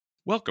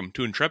Welcome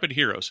to Intrepid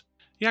Heroes,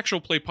 the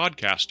actual play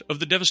podcast of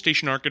the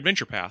Devastation Arc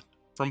Adventure Path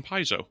from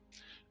Paizo.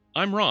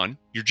 I'm Ron,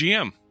 your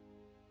GM.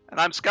 And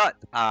I'm Scott.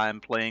 I'm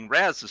playing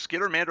Raz, the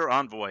Skittermander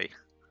Envoy.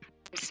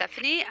 I'm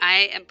Stephanie.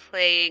 I am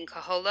playing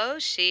Kaholo.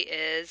 She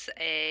is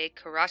a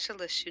Karacha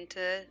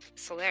Lashunta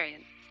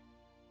Solarian.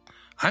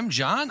 I'm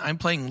John. I'm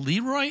playing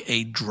Leroy,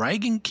 a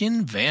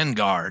Dragonkin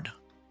Vanguard.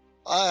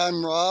 Hi,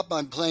 I'm Rob.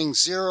 I'm playing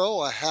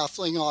Zero, a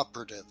Halfling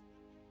Operative.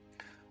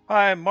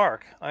 Hi, I'm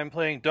Mark. I'm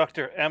playing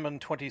Dr.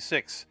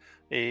 Ammon26,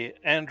 a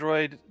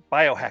android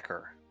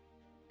biohacker.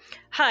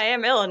 Hi,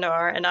 I'm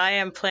Eleanor, and I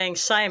am playing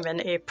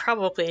Simon, a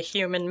probably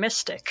human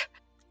mystic.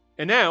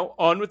 And now,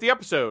 on with the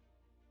episode.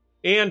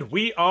 And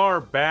we are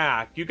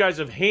back. You guys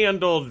have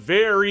handled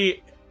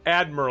very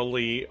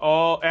admirably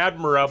all of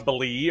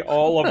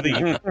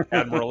the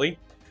admirably.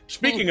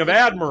 Speaking of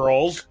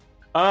admirals,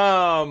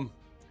 the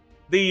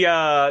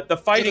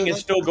fighting is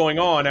still going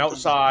on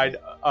outside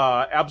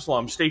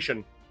Absalom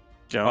Station.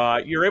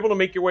 You're able to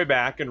make your way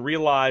back and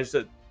realize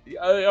that,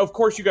 of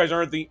course, you guys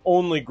aren't the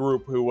only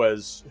group who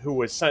was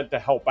sent to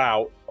help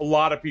out. A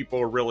lot of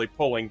people are really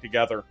pulling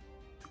together.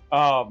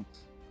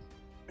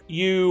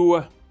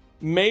 You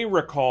may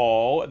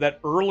recall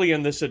that early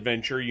in this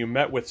adventure, you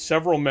met with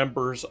several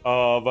members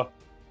of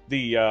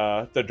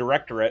the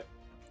Directorate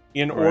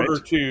in order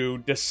to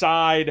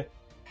decide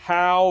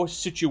how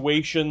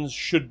situations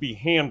should be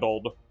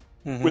handled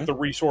with the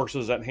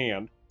resources at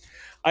hand.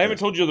 I haven't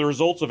told you the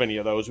results of any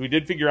of those. We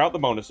did figure out the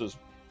bonuses,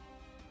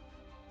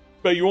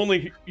 but you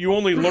only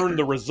learn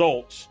the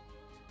results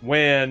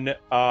when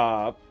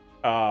the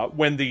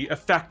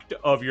effect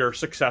of your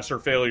success or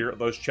failure of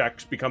those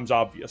checks becomes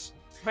obvious.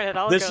 When it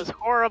all goes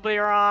horribly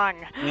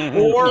wrong.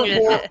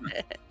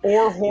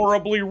 Or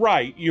horribly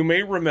right. You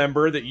may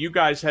remember that you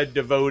guys had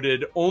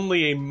devoted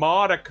only a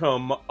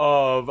modicum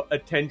of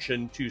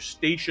attention to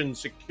station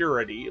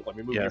security. Let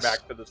me move you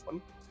back to this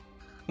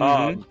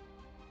one.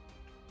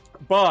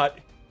 But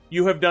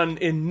you have done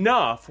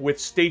enough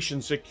with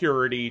station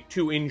security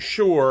to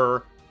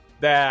ensure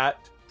that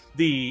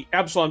the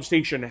Absalom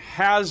Station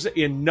has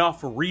enough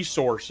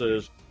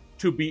resources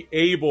to be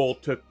able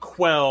to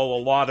quell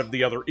a lot of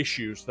the other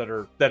issues that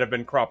have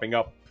been cropping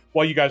up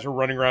while you guys are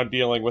running around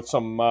dealing with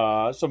some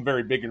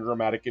very big and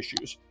dramatic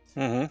issues.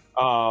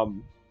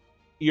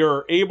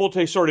 You're able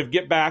to sort of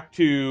get back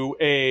to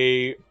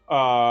a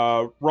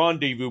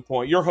rendezvous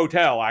point. Your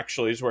hotel,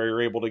 actually, is where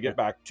you're able to get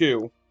back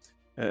to.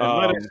 It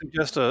might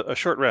suggest a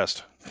short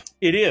rest.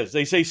 It is.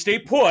 They say stay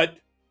put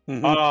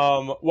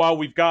while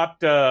we've got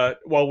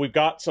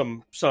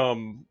some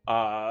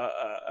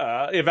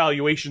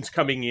evaluations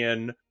coming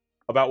in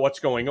about what's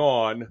going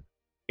on,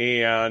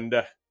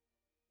 and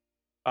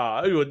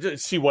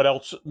see what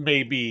else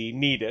may be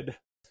needed.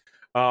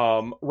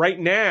 Right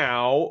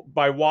now,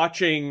 by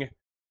watching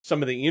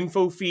some of the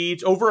info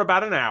feeds over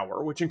about an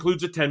hour, which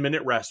includes a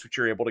 10-minute rest, which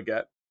you're able to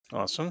get.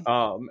 Awesome.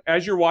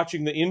 As you're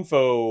watching the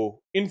info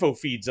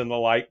feeds and the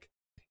like,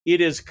 it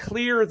is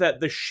clear that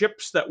the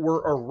ships that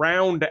were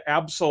around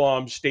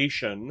Absalom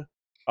Station,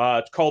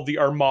 it's called the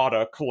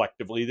Armada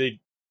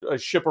collectively. A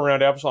ship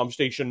around Absalom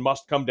Station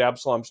must come to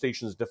Absalom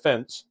Station's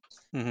defense.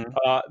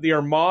 The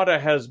Armada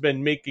has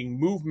been making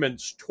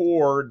movements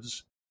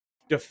towards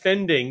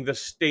defending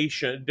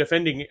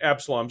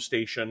Absalom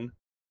Station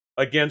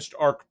against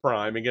Arc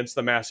Prime, against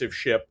the massive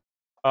ship.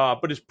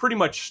 But is pretty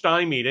much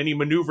stymied. Any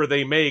maneuver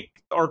they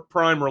make, Arc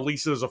Prime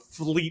releases a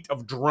fleet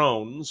of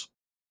drones.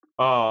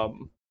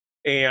 And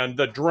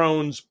the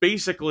drones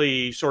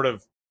basically sort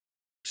of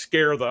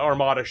scare the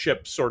Armada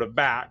ships sort of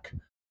back.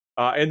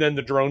 And then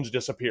the drones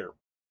disappear.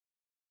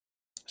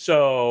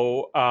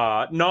 So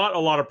not a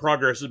lot of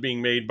progress is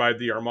being made by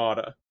the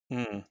Armada.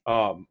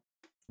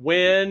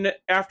 When,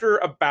 after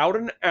about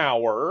an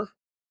hour,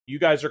 you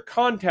guys are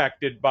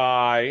contacted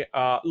by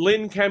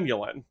Lynn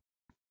Camulin.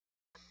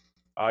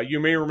 You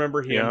may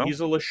remember him. Yeah. He's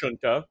a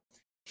Lashunta.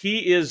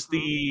 He is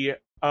the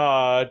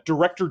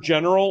Director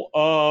General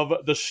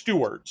of the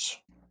Stewards.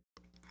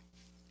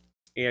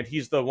 And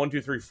he's the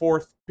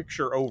 4th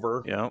picture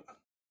over. Yeah.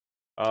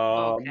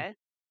 Okay.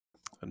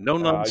 No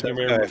nonsense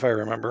guy, if I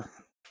remember.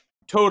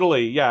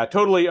 Totally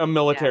a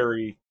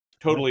military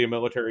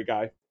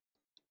guy.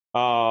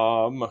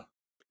 Those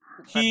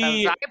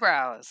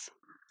eyebrows.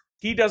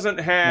 He doesn't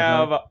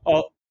have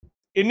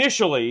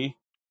initially.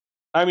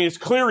 I mean, it's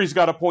clear he's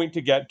got a point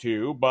to get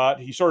to, but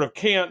he sort of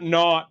can't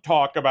not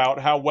talk about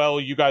how well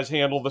you guys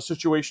handle the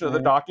situation of the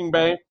docking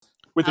bay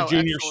with the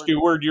junior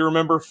steward. You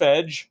remember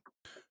Fedge?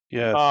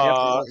 Yes.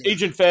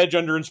 Agent Fedge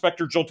under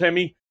Inspector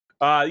Joltemi.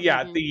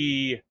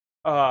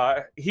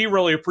 He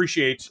really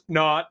appreciates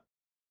not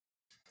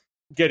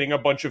getting a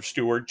bunch of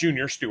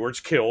junior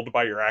stewards killed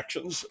by your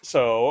actions.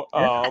 So,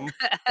 well,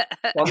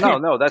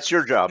 no, that's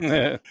your job.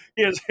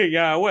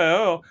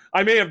 Well,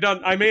 I may have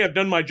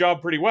done my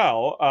job pretty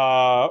well,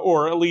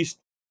 or at least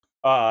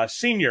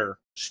senior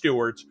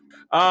stewards.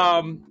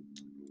 Let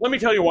me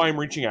tell you why I'm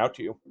reaching out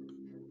to you.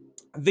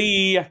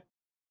 The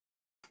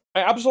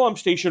Absalom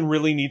Station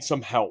really needs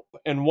some help,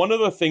 and one of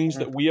the things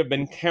that we have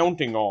been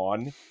counting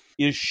on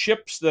is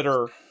ships that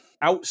are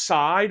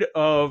outside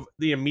of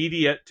the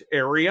immediate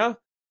area,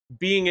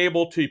 being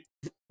able to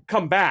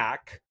come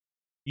back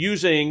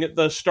using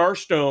the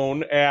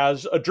Starstone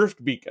as a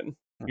drift beacon.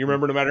 You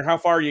remember, no matter how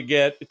far you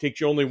get, it takes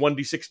you only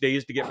 1d6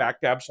 days to get back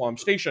to Absalom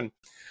Station.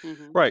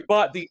 Right.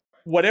 But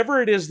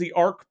whatever it is the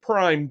Arc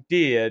Prime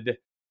did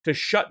to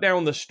shut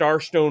down the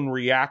Starstone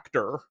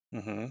reactor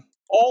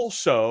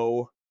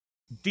also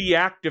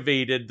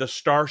deactivated the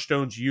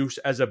Starstone's use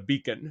as a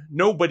beacon.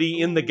 Nobody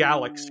in the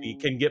galaxy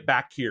can get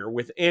back here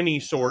with any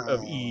sort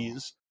of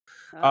ease.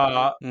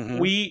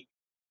 We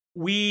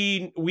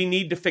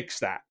need to fix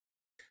that.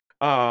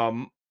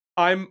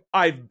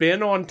 I've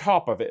been on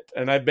top of it,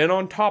 and I've been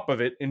on top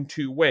of it in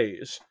two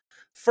ways.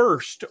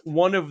 First,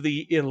 we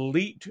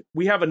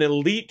have an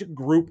elite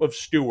group of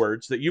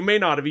stewards that you may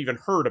not have even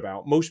heard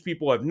about. Most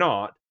people have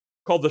not,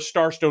 called the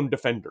Starstone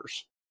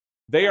Defenders.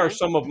 They are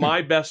some of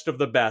my best of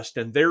the best,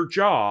 and their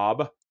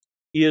job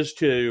is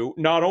to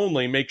not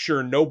only make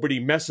sure nobody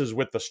messes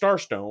with the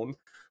Starstone,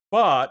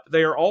 but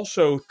they are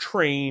also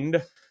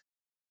trained.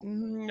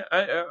 They're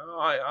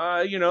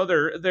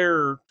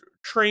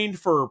trained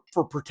for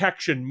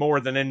protection more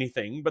than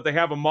anything, but they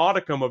have a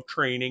modicum of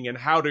training in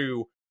how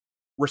to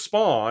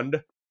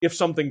respond if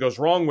something goes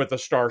wrong with the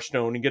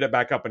Starstone and get it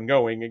back up and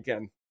going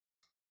again.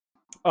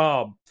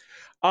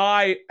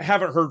 I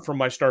haven't heard from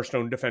my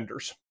Starstone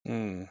Defenders.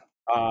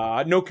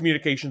 No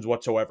communications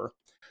whatsoever.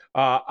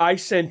 I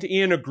sent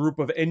in a group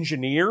of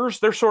engineers.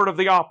 They're sort of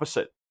the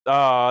opposite.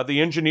 The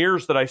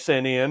engineers that I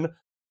sent in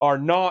are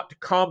not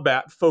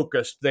combat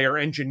focused. They are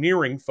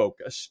engineering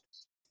focused,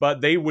 but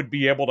they would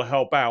be able to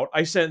help out.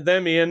 I sent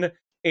them in,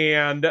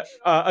 and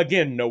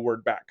again, no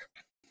word back.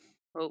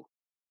 Oh.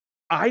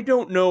 I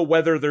don't know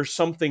whether there's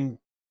something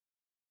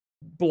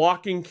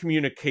blocking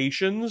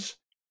communications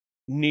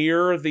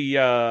near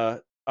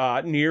the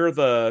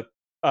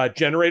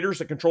generators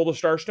that control the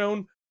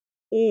Starstone,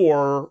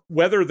 or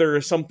whether there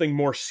is something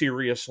more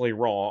seriously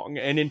wrong.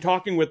 And in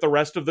talking with the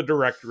rest of the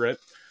Directorate,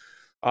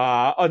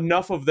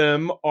 enough of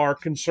them are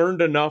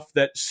concerned enough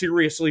that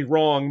seriously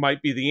wrong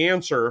might be the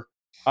answer,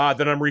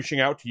 that I'm reaching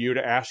out to you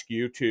to ask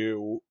you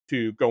to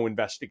go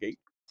investigate.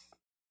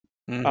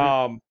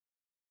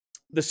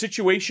 The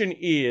situation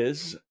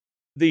is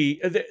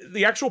the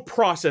actual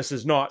process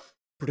is not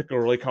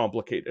particularly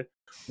complicated.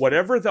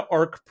 Whatever the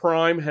Arc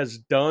Prime has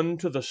done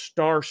to the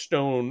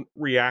Starstone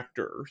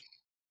reactors,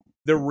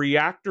 the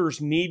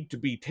reactors need to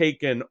be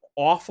taken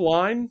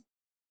offline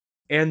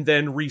and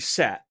then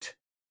reset.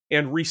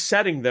 And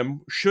resetting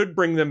them should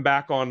bring them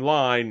back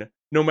online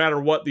no matter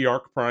what the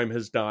Arc Prime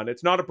has done.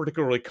 It's not a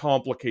particularly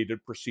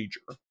complicated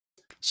procedure.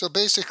 So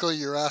basically,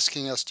 you're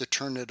asking us to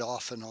turn it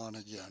off and on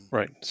again.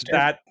 Right.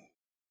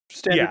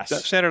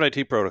 Standard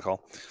IT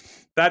protocol.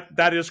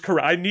 That is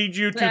correct. I need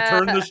you to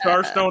turn the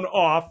Starstone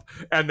off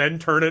and then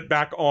turn it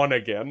back on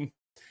again.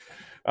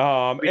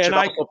 We should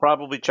also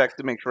probably check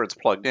to make sure it's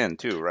plugged in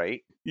too,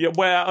 right? Yeah,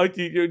 well,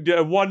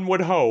 one would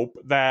hope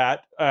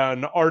that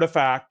an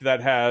artifact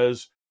that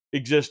has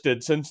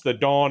existed since the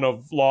dawn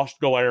of Lost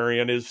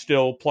Galarian is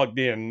still plugged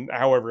in,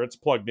 however it's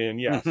plugged in,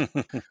 yes.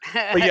 But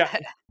yeah,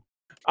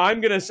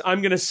 I'm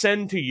gonna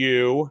send to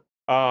you,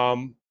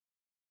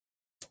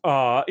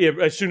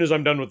 as soon as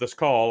I'm done with this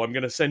call, I'm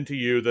gonna send to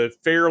you the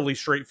fairly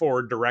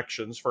straightforward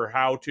directions for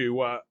how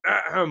to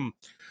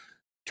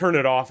turn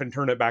it off and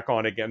turn it back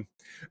on again.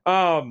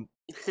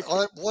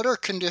 What are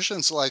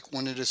conditions like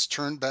when it is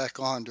turned back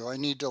on? Do I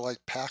need to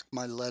pack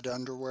my lead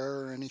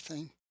underwear or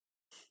anything?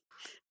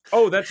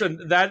 Oh,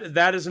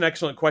 that is an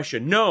excellent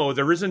question. No,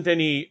 there isn't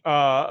any.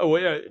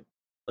 Let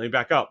me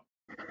back up.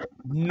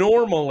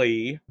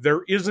 Normally,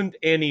 there isn't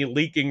any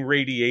leaking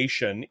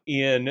radiation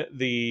in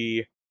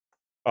the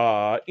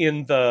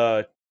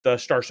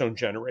Starstone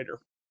generator.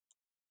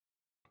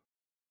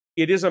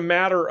 It is a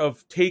matter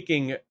of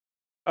taking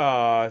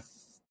 3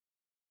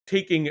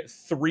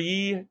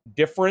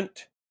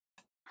 different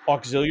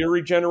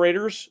auxiliary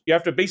generators. You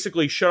have to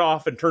basically shut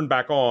off and turn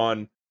back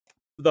on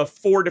the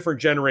 4 different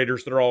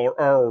generators that are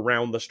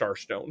around the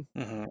Starstone.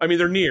 I mean,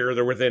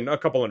 they're within a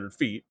couple hundred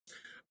feet.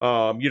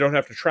 You don't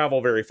have to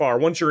travel very far.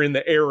 Once you're in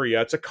the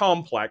area, it's a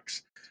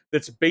complex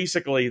that's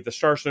basically the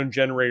Starstone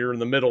generator in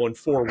the middle and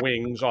 4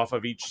 wings off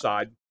of each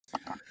side.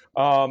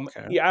 All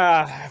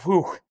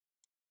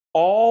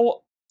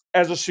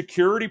as a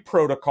security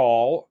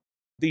protocol,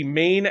 the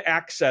main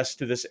access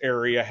to this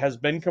area has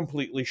been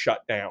completely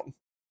shut down.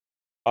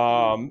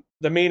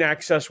 The main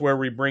access where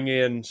we bring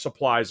in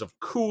supplies of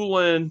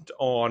coolant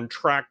on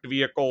tracked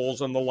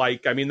vehicles and the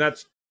like. I mean,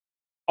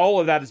 all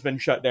of that has been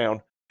shut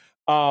down.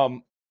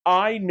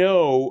 I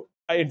know,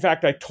 in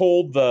fact, I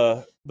told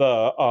the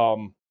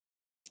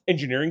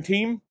engineering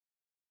team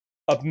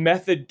a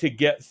method to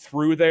get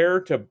through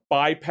there to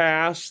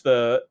bypass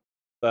the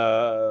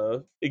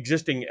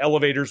existing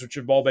elevators, which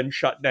have all been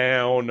shut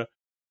down,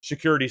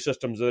 security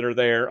systems that are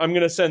there. I'm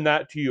going to send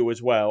that to you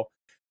as well.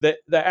 The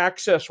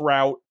access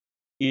route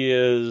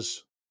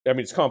is,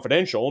 it's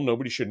confidential.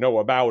 Nobody should know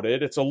about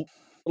it. It's a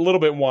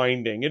little bit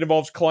winding. It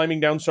involves climbing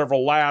down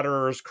several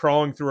ladders,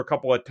 crawling through a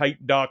couple of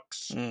tight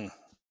ducts.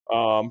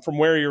 From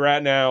where you're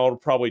at now, it'll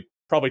probably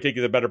probably take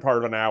you the better part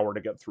of an hour to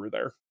get through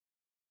there.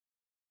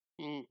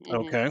 Mm-hmm.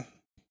 Okay.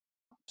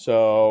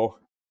 So,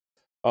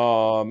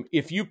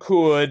 if you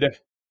could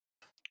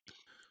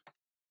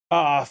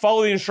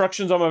follow the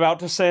instructions I'm about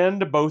to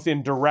send, both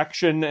in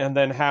direction and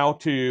then how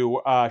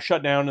to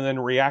shut down and then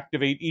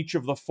reactivate each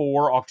of the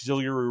 4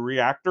 auxiliary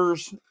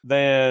reactors,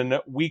 then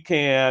we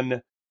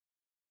can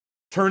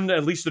turn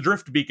at least the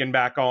drift beacon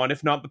back on,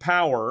 if not the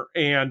power,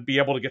 and be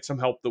able to get some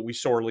help that we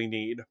sorely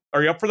need.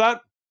 Are you up for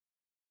that?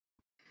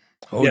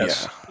 Oh,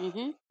 Yes. yeah.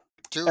 Mm-hmm.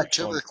 Two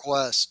Excellent.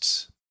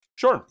 requests.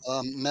 Sure.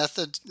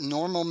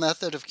 Normal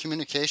method of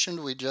communication.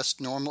 Do we just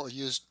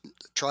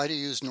try to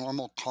use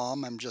normal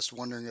comm? I'm just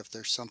wondering if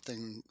there's some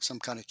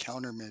kind of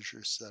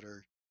countermeasures that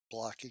are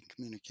blocking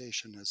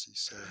communication, as you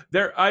say.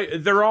 There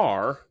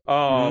are.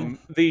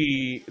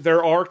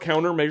 There are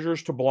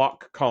countermeasures to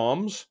block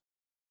comms.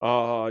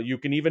 You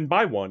can even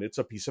buy one. It's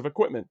a piece of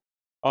equipment.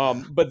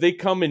 But they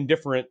come in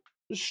different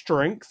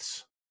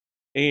strengths.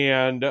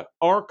 And the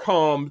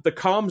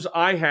comms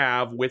I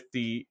have with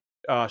the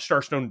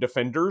Starstone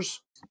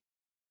Defenders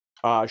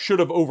should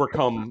have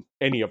overcome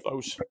any of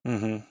those.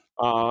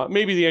 Mm-hmm.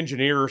 Maybe the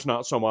engineers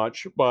not so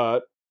much,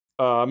 but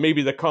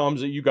maybe the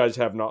comms that you guys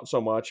have not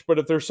so much. But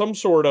if there's some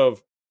sort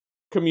of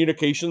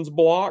communications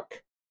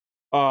block,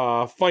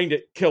 find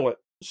it, kill it,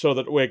 so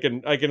that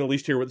I can at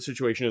least hear what the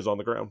situation is on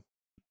the ground.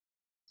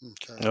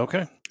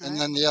 Okay.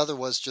 And then the other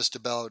was just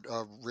about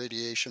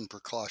radiation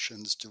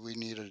precautions. Do we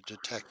need a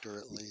detector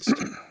at least?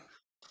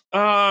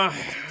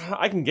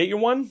 I can get you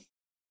one.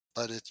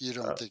 But if you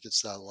don't think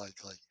it's that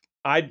likely.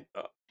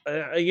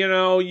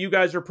 You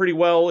guys are pretty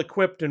well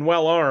equipped and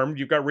well armed.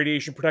 You've got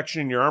radiation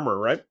protection in your armor,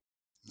 right?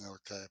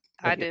 Okay.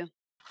 I do.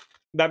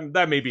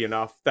 That may be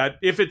enough. That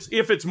if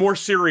it's more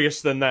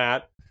serious than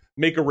that,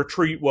 make a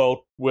retreat.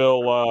 We'll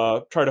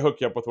try to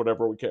hook you up with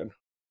whatever we can.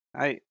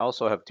 I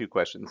also have 2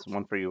 questions,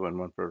 one for you and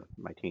one for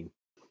my team.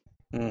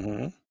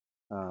 Mm-hmm.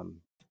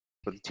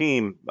 For the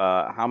team,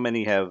 how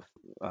many have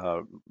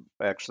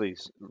actually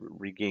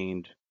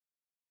regained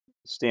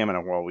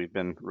stamina while we've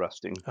been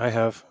resting? I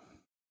have.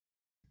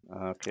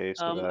 Okay,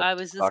 so that's I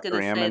was just going Dr.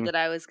 to say Ammon. that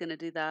I was going to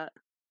do that.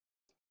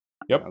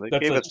 Yep, They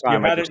gave us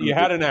time. You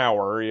had an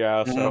hour,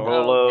 yeah. So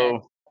Kaholo,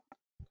 okay.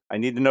 I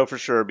need to know for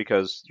sure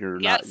because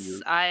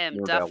Yes, I am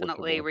you're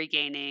definitely eligible.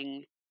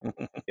 regaining.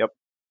 Yep.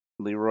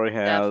 Leroy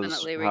has.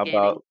 Definitely How regaining.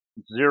 about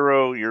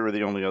Zero? You're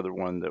the only other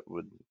one that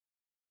would.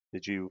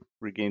 Did you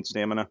regain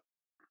stamina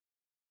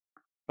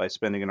by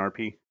spending an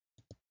RP?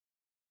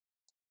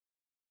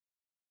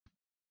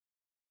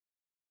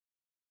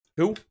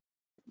 who?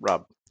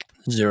 Rob.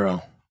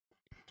 0.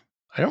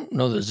 I don't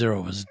know that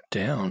 0 was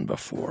down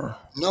before.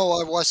 No,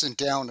 I wasn't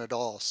down at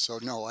all. So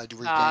no, I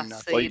regained nothing.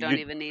 So Well, you don't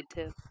even need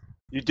to.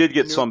 You did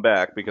get some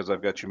back because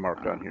I've got you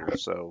marked on here,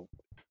 so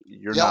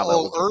you're not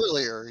eligible.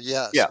 Earlier,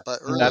 yes. Yeah, but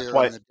earlier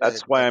in the day,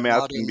 that's why I'm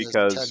not asking in the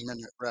because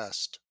 10-minute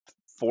rest.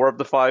 4 of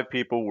the 5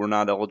 people were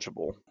not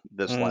eligible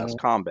this last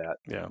combat.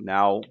 Yeah.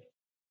 Now,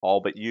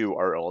 all but you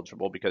are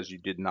eligible because you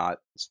did not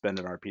spend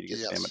an RP to get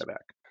stamina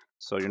back.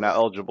 So you're not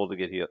eligible to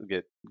get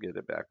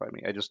it back by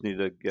me. I just need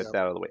to get that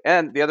out of the way.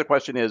 And the other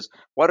question is,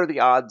 what are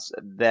the odds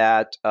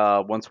that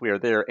once we are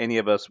there, any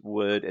of us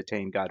would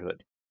attain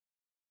godhood?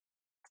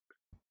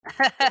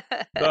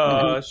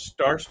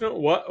 Starstone?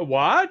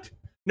 What?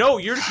 No,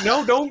 you're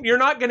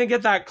not going to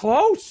get that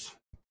close.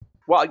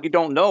 Well, you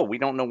don't know. We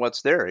don't know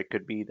what's there. It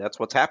could be that's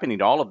what's happening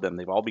to all of them.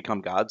 They've all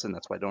become gods, and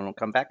that's why they don't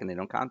come back and they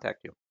don't contact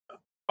you.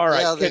 All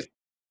right. Yeah, they've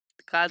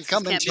Gods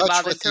become in can't be touch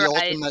bothered with to the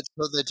write. ultimate,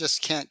 so they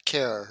just can't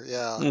care.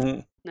 Yeah. Mm-hmm.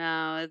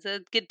 No, it's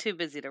get too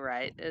busy to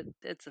write.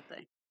 It's a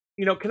thing.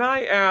 Can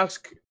I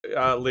ask,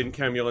 Lynn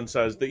Camulin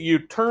says, that you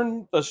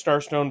turn the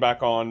Starstone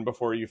back on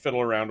before you fiddle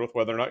around with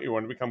whether or not you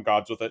want to become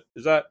gods with it?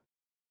 Is that?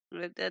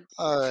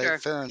 All right, sure.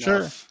 fair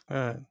enough.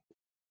 Sure.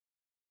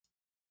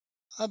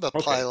 I'm a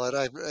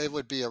pilot. It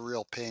would be a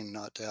real pain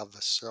not to have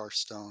a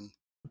Starstone.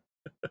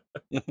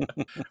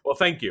 Well,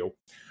 thank you.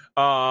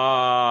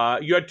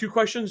 You had 2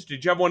 questions.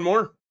 Did you have one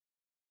more?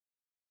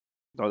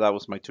 No, that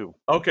was my 2.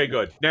 Okay,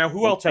 good. Now,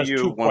 who One else for has you,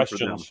 2 one for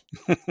them. questions?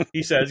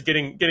 He says,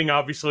 getting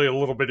obviously a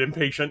little bit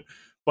impatient,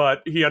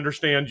 but he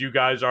understands you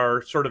guys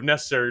are sort of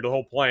necessary to the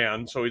whole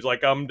plan. So he's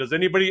like, does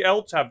anybody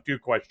else have 2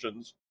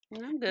 questions?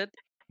 I'm good.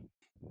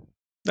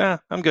 Nah,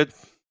 I'm good.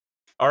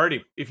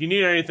 Alrighty. If you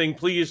need anything,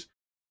 please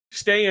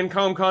stay in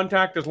comm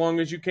contact as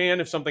long as you can.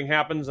 If something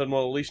happens, then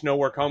we'll at least know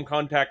where comm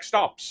contact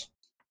stops.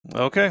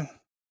 Okay.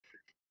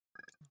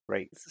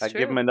 Right. This is I give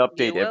true. them an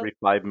update every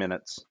 5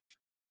 minutes.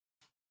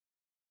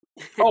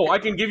 Oh, I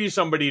can give you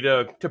somebody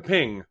to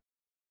ping.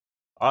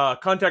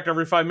 Contact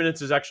every 5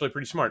 minutes is actually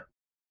pretty smart.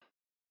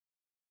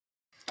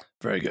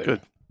 Very good.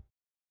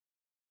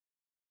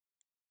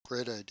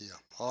 Great idea.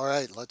 All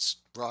right, let's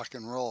rock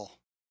and roll.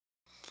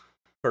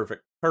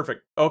 Perfect.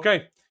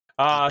 Okay.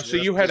 So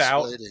you head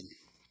out.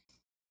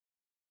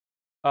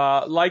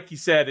 Like you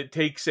said, it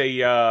takes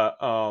about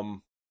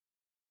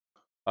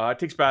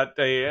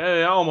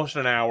almost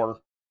an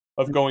hour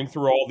of going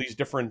through all these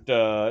different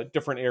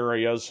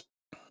areas.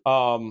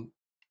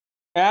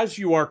 as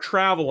you are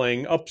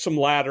traveling up some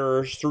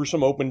ladders, through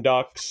some open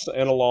ducts,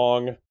 and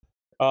along,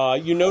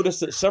 you notice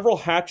that several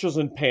hatches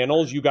and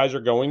panels you guys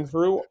are going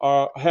through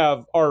are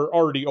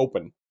already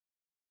open.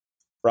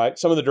 Right?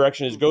 Some of the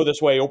direction is go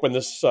this way, open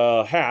this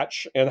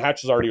hatch, and the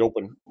hatch is already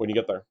open when you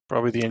get there.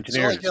 Probably the So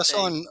engineers. I guess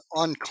on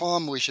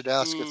comm we should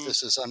ask if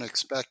this is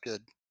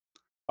unexpected.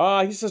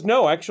 He says,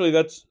 no, actually,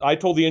 I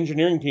told the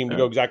engineering team to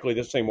go exactly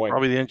the same way.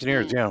 Probably the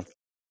engineers, yeah.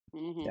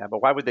 Mm-hmm. Yeah,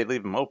 but why would they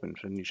leave them open?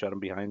 Shouldn't you shut them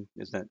behind?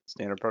 Isn't that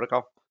standard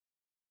protocol?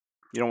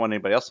 You don't want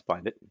anybody else to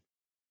find it.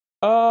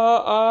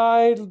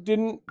 I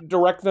didn't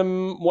direct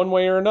them one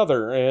way or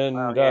another,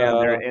 and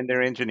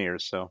they're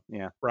engineers, so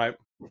yeah. Right.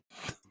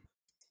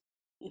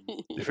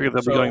 You figure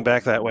they'll be going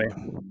back that way.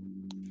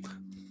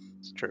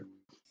 It's true.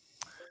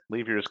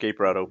 Leave your escape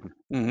route open.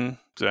 Mm-hmm.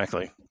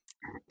 Exactly.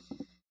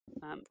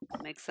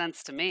 Makes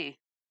sense to me.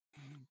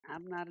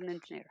 I'm not an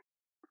engineer.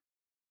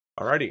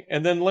 Alrighty,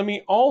 and then let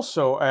me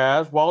also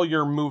ask, while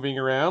you're moving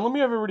around, let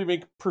me have everybody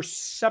make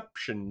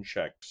perception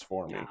checks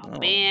for me. Oh,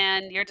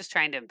 man, you're just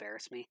trying to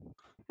embarrass me.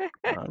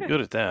 I'm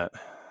good at that.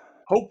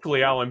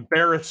 Hopefully I'll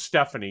embarrass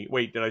Stephanie.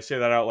 Wait, did I say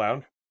that out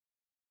loud?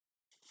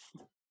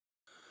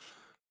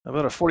 How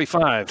about a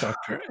 45?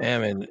 Dr.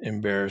 Ammon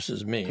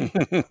embarrasses me.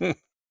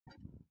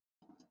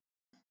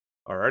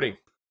 Alrighty.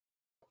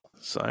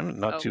 Simon,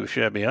 not too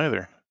shabby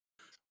either.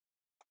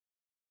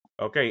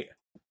 Okay.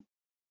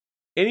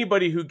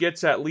 Anybody who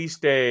gets at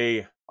least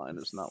a... Mine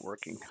is not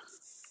working.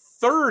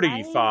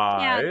 35.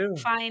 I can't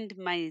find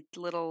my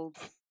little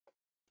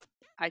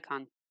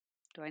icon.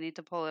 Do I need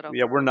to pull it up?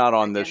 Yeah, we're not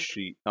on this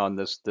sheet, on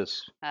this.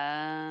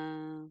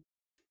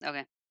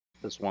 Okay.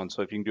 This one,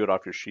 so if you can do it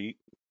off your sheet.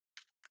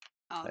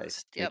 I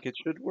think it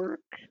should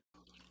work.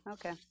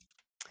 Okay.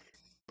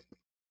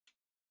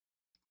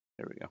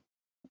 There we go.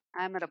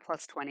 I'm at a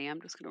plus 20.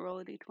 I'm just going to roll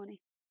a d20.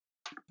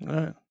 All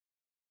right.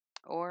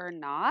 Or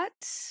not?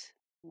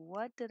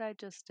 What did I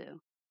just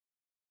do?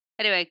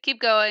 Anyway, keep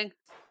going.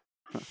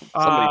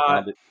 Somebody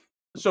found it.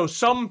 So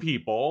some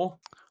people,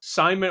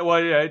 Simon,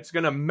 well, it's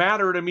going to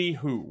matter to me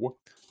who.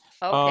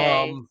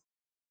 Okay.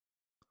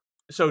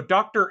 So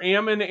Dr.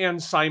 Ammon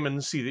and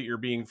Simon see that you're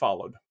being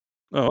followed.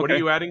 Oh, okay. What are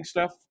you adding,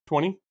 Steph?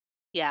 20?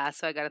 Yeah,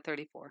 so I got a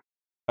 34.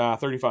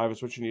 35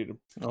 is what you needed.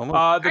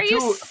 Are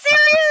you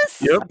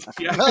serious? Yep.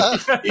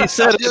 Yeah. He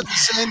said did the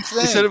same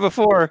thing. He said it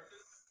before.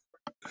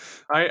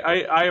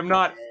 I am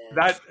not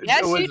that.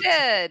 Yes, you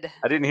did.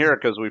 I didn't hear it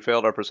because we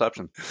failed our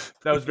perception.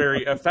 That was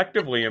very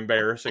effectively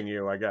embarrassing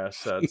you, I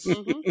guess. That's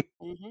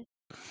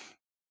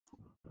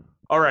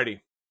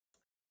alrighty.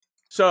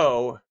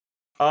 So,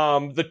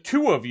 the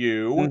two of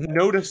you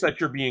notice that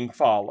you're being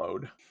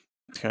followed.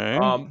 Okay.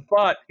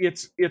 But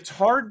it's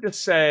hard to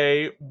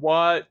say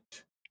what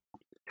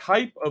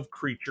type of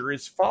creature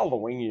is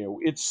following you.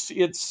 It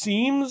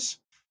seems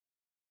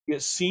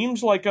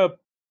like a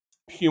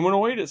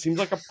humanoid. It seems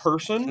like a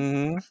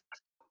person.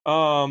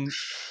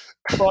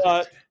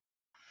 But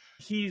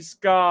he's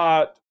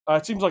got.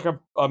 It seems like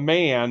a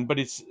man, but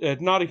it's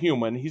not a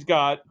human. He's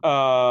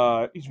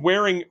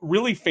wearing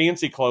really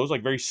fancy clothes,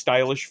 like very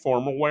stylish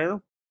formal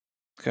wear.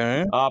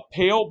 Okay.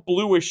 Pale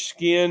bluish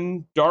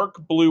skin,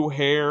 dark blue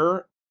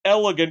hair,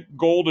 elegant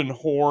golden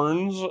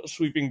horns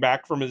sweeping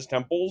back from his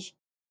temples,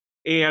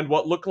 and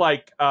what look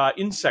like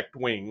insect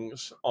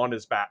wings on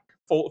his back,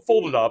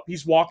 folded up.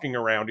 He's walking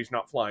around. He's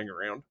not flying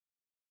around.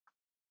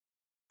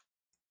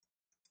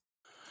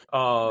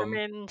 I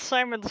mean,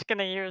 Simon's going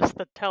to use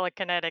the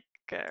telekinetic,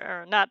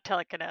 or not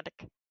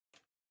telekinetic,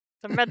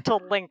 the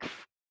mental link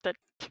that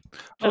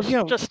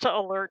just to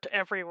alert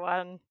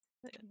everyone.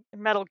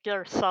 Metal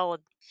Gear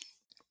Solid,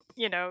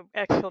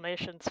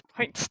 exclamations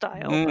point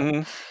style.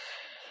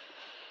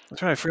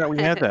 That's right. I forgot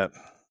we had that.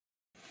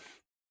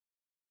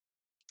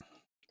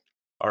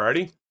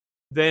 Alrighty.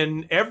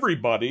 Then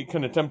everybody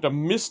can attempt a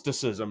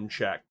mysticism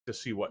check to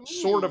see what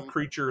sort of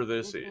creature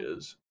this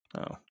is.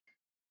 Oh.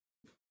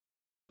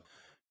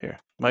 Here.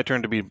 My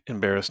turn to be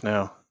embarrassed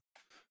now.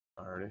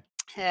 Alrighty.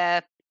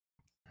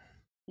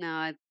 No,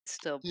 I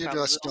still You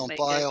probably just won't don't make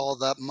buy it. all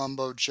that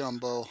mumbo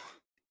jumbo.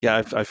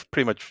 Yeah, I've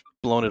pretty much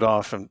blown it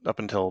off up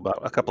until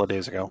about a couple of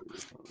days ago.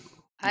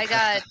 I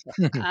got,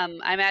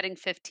 I'm adding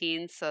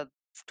 15, so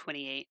it's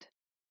 28.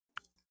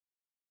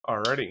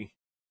 Alrighty.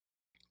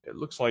 It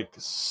looks like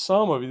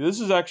some of you... This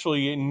is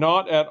actually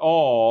not at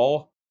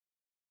all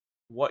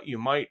what you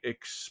might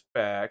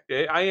expect.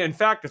 In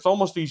fact, it's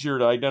almost easier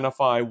to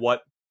identify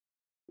what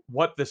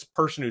this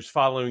person who's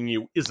following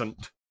you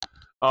isn't.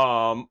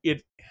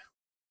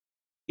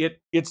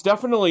 It's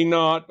definitely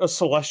not a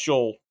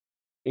celestial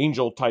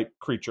angel type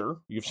creature.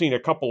 You've seen a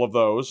couple of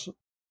those.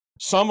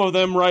 Some of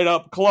them right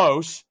up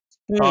close.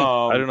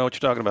 I don't know what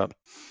you're talking about.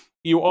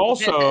 You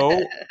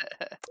also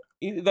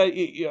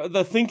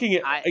the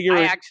thinking. I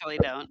actually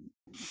don't.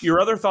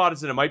 Your other thought is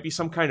that it might be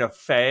some kind of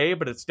fae,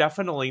 but it's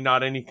definitely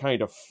not any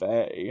kind of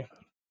fae.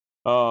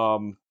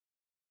 It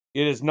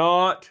is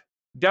not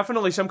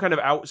definitely some kind of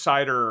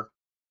outsider.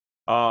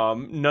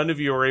 None of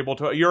you are able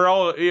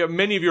to.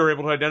 Many of you are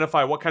able to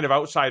identify what kind of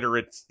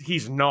outsider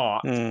he's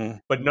not,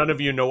 but none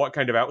of you know what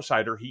kind of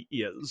outsider he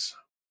is.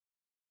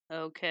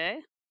 Okay.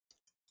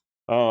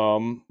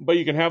 But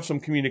you can have some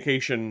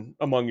communication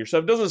among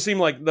yourself. It doesn't seem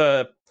like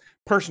the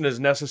person is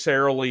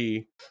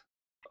necessarily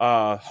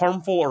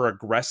harmful or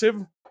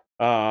aggressive.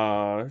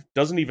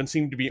 Doesn't even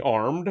seem to be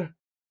armed,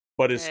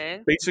 but is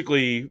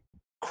basically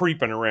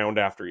creeping around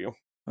after you.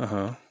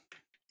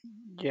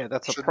 Yeah,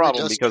 that's a Should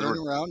problem we just because turn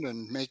around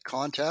and make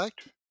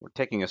contact? we're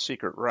taking a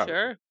secret route.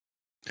 Sure.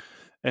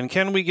 And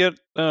can we get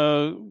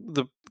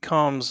the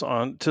comms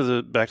on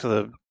to back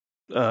to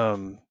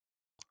the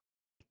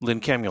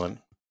Lynn Camulin?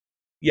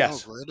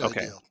 Yes. Oh, great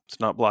Okay. idea. It's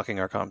not blocking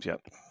our comms yet.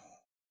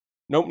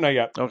 Nope, not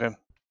yet. Okay.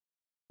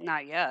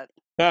 Not yet.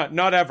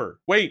 Not ever.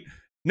 Wait,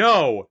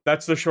 no,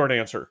 that's the short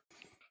answer.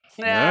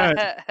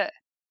 right.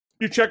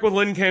 You check with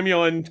Lynn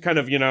Camulin, kind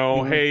of,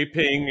 hey,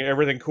 ping,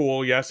 everything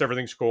cool? Yes,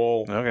 everything's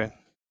cool. Okay.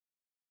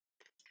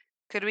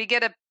 Could we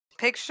get a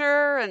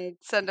picture and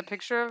send a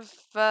picture of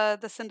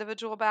this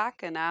individual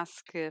back and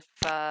ask if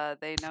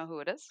they know who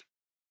it is?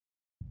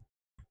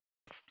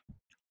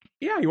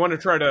 Yeah, you want to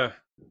try to...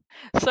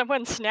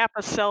 Someone snap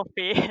a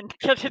selfie and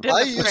get it in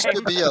I the used to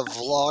frame. be a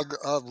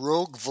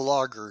rogue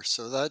vlogger,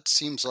 so that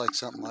seems like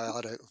something I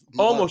ought to.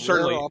 Almost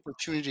certainly.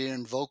 Opportunity to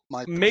invoke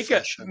my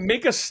profession.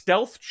 Make a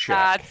stealth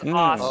check. That's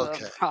awesome,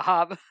 Okay.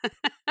 Rob.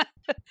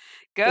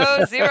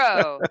 Go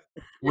 0.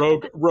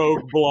 Rogue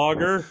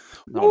blogger.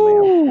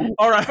 Oh man!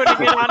 All right,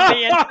 Putting it on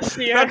the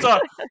NCR.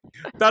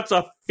 that's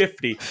a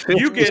 50.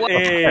 You get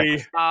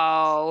a.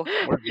 Oh.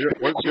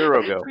 Where'd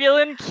 0 go?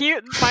 Feeling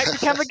cute, might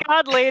become a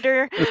god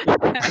later.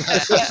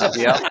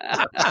 Yeah.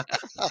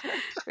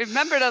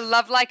 Remember to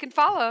love, like, and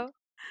follow.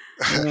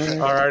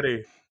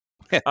 Alrighty.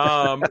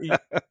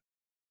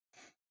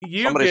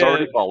 Somebody's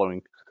already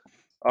following.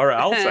 All right,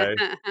 I'll say.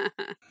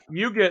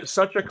 You get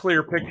such a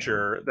clear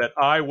picture that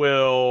I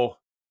will.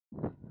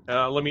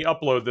 Let me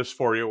upload this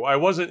for you. I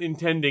wasn't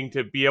intending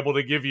to be able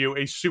to give you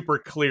a super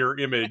clear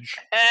image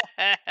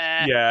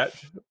yet,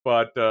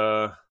 but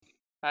I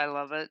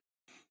love it.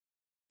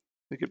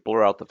 You could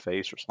blur out the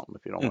face or something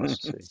if you don't want us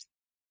to see.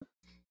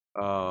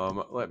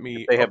 Let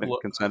me. If they haven't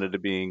consented to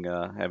being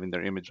having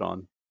their image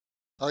on.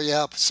 Oh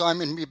yeah,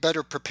 Simon, you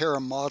better prepare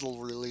a model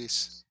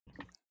release.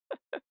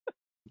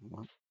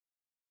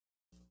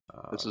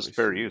 This is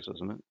fair use,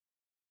 isn't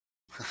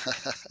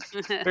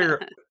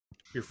it?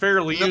 You're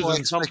fairly no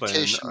using something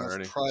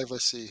already. Of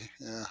privacy,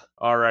 yeah.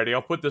 Alrighty,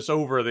 I'll put this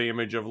over the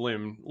image of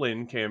Lynn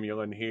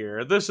Camulin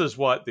here. This is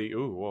what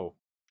the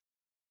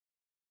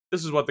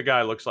This is what the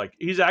guy looks like.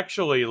 He's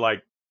actually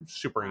like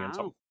super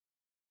handsome.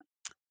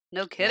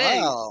 No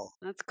kidding. Wow.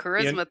 That's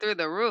charisma through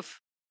the roof.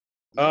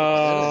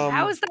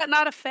 How is that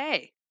not a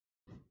fae?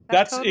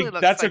 That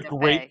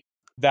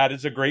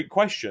is a great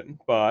question,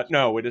 but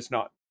no, it is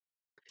not.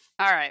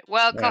 All right.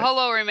 Well,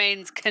 Kaholo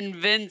remains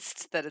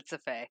convinced that it's a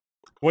fae.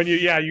 When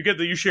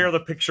you share the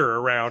picture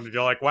around and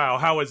you're like, wow,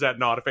 how is that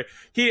not a fae?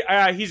 He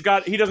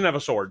doesn't have a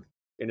sword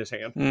in his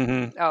hand.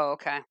 Mm-hmm. Oh,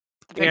 okay.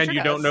 And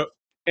you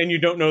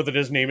don't know that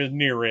his name is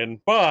Nirin,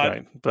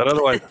 but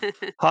otherwise,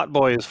 Hot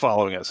Boy is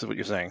following us. Is what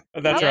you're saying?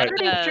 That's right. I'm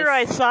pretty sure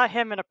I saw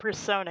him in a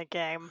Persona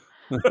game.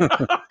 I'm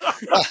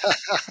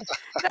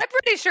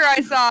pretty sure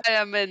I saw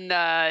him in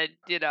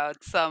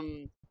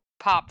some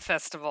pop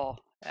festival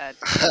that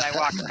I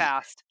walked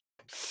past.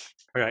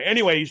 Okay.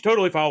 Anyway, he's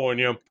totally following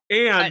you,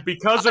 and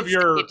because of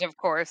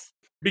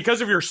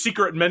your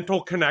secret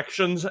mental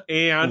connections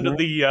and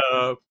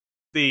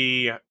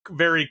the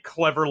very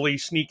cleverly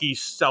sneaky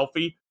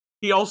selfie,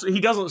 he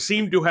doesn't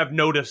seem to have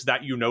noticed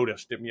that you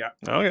noticed him yet.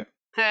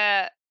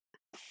 Okay.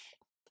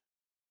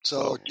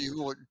 So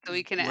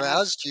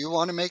Raz, do you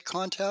want to make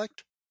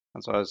contact?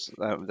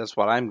 That's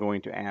what I'm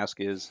going to ask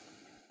is,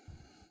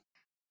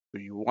 do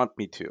you want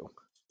me to?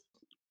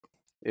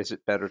 Is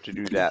it better to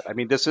do that? I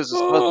mean, this is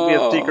supposed to be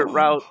a secret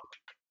route.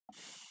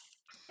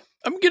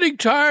 I'm getting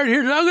tired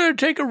here. I'm going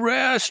to take a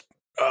rest.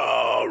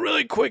 Oh,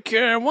 really quick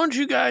here. Why don't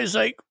you guys,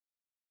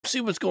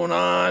 see what's going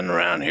on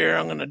around here?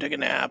 I'm going to take a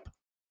nap.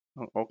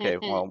 Okay,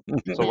 well,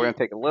 so we're going to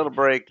take a little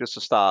break just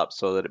to stop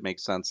so that it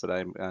makes sense that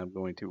I'm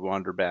going to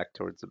wander back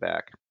towards the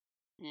back.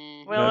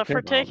 Well, if we're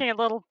taking a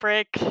little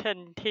break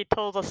and he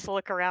told us to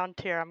look around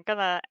here, I'm going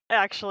to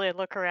actually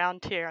look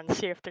around here and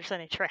see if there's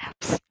any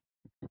traps.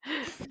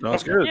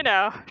 That's good.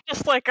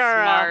 Just like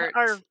our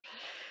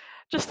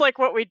just like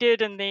what we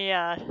did in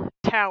the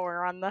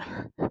tower on the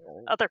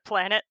other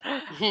planet.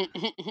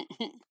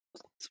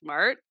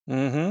 Smart.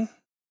 Mm-hmm.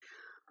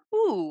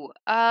 Ooh,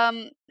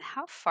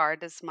 how far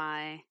does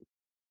my...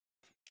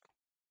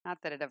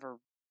 Not that it ever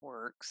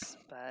works,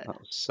 but...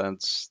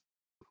 Sense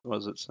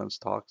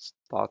thoughts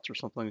or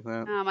something like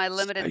that? My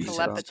limited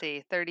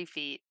telepathy, 30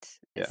 feet.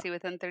 Yeah. Is he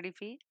within 30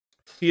 feet?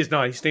 He is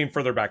not. He's staying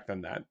further back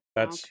than that.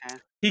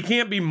 He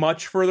can't be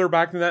much further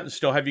back than that and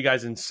still have you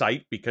guys in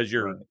sight because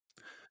you're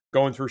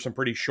going through some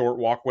pretty short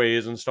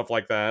walkways and stuff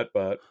like that.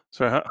 But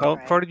so how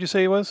far did you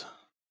say he was?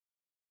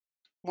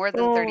 More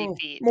than 30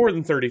 feet. More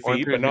than 30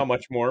 feet, but not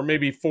much more.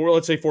 Maybe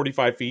let's say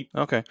 45 feet.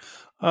 Okay.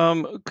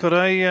 Could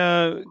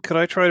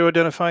I try to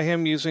identify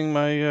him using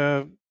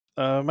my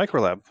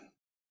microlab?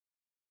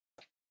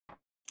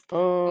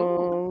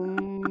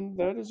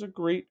 That is a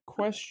great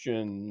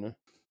question.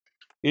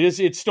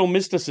 It's still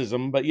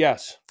mysticism, but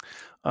yes.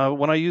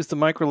 When I use the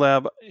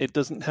microlab, it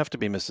doesn't have to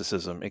be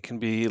mysticism. It can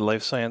be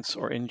life science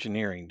or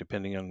engineering,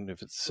 depending on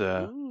if it's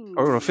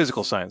or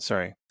physical science.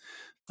 Sorry,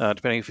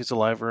 depending if it's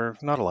alive or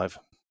not alive.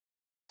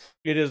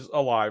 It is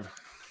alive.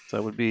 So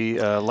that would be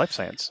life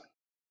science.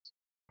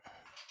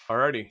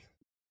 Alrighty.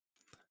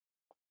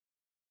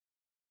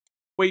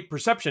 Wait,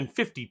 perception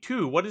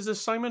 52. What is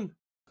this, Simon?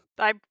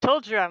 I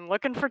told you I'm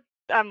looking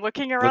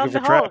around the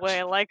traps.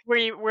 hallway like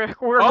we're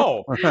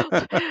Oh,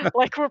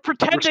 like we're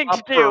pretending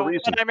to do,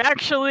 but I'm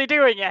actually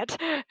doing it.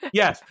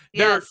 yes.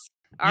 Yes.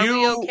 Are we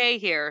you- okay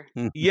here?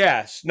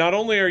 Yes. Not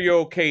only are you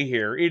okay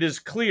here, it is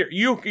clear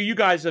you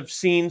guys have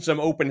seen some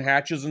open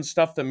hatches and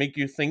stuff that make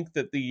you think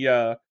that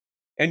the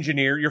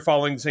you're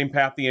following the same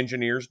path the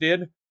engineers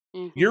did.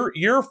 Mm-hmm.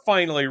 You're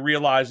finally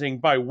realizing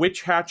by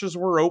which hatches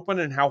were open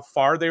and how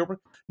far they were.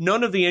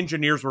 None of the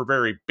engineers were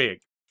very big.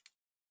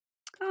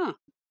 Huh.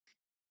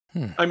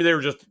 I mean, they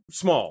were just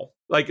small,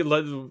 like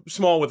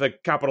small with a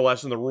capital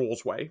S in the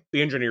rules way.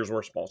 The engineers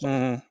were small size.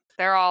 Mm-hmm.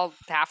 They're all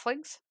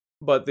halflings?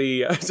 But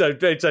it's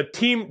a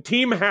team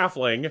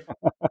halfling.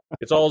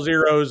 It's all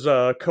Zero's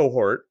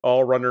cohort,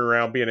 all running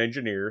around being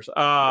engineers.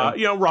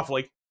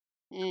 Roughly.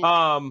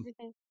 Mm.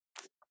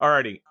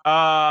 Alrighty.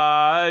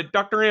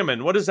 Dr.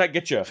 Ammon, what does that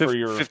get you for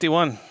your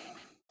 51?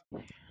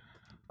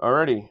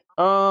 Alrighty.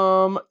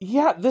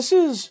 This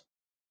is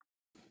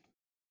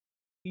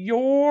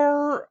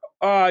your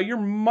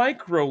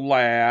micro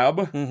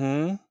lab.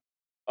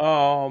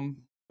 Mm-hmm.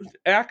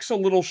 Acts a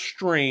little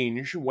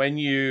strange when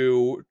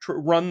you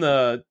run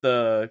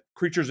the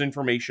creature's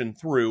information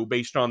through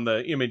based on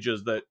the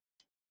images that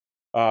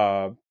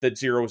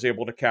Zero was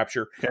able to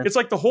capture. Okay. It's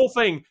like the whole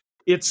thing.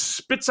 It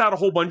spits out a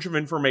whole bunch of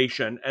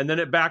information, and then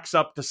it backs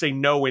up to say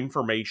no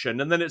information,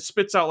 and then it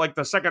spits out like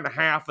the second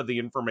half of the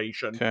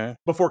information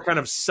before kind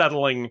of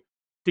settling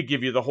to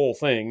give you the whole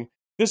thing.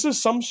 This is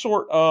some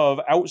sort of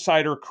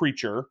outsider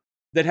creature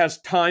that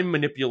has time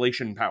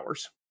manipulation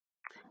powers.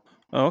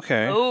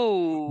 Okay.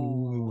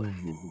 Oh.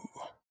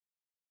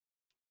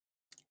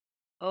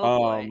 Oh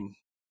boy.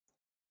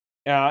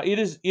 It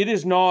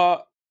is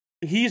not.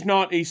 He's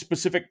not a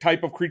specific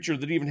type of creature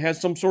that even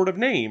has some sort of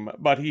name,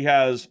 but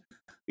he's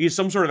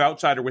some sort of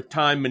outsider with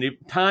time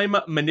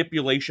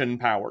manipulation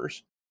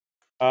powers.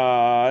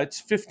 It's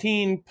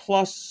 15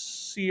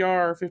 plus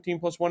CR, 15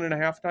 plus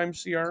 1.5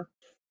 times CR.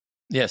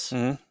 Yes.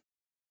 Mm-hmm.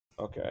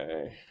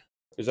 Okay.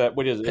 Is that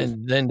what is it?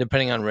 And then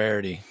depending on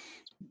rarity.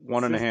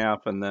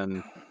 1.5, and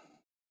then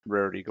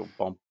rarity go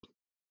bump.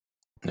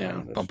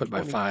 Yeah, bump it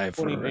by 5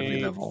 for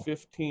every level.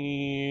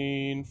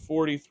 15,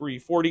 43,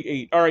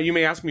 48. All right, you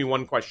may ask me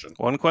one question.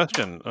 One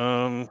question.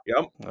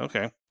 Yep.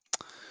 Okay.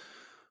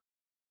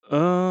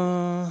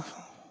 Well,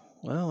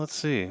 let's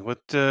see.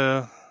 What? We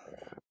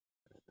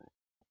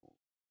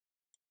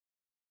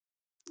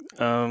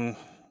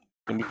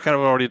kind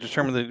of already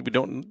determined that we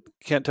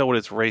can't tell what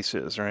its race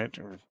is, right?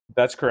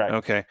 That's correct.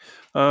 Okay.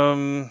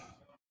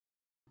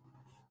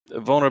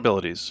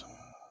 Vulnerabilities.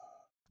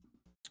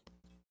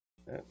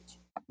 That's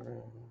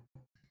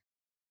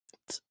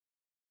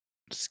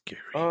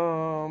scary.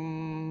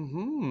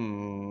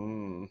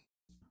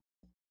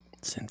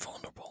 It's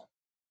invulnerable.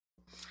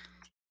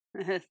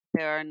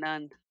 There are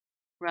none.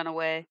 Run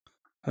away.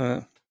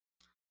 None.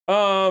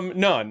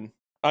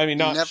 I mean,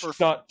 not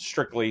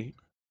strictly.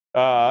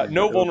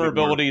 No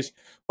vulnerabilities.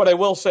 But I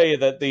will say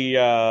that the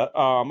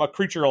a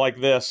creature like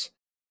this,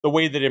 the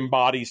way that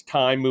embodies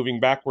time moving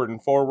backward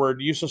and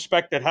forward, you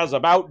suspect it has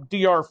about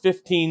DR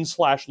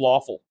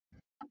 15/lawful.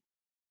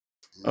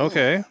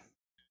 Okay.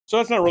 So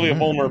that's not really a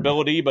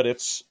vulnerability, but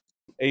it's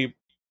a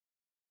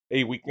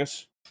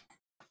weakness.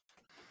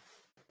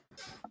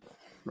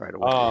 Right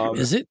away.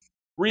 Is it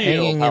real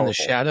hanging powerful in the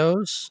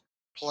shadows?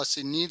 Plus,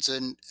 he needs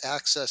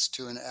access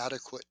to an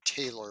adequate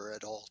tailor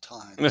at all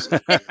times.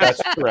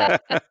 That's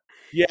correct.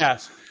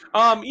 Yes.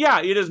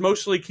 It is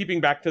mostly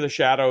keeping back to the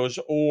shadows,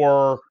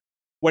 or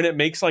when it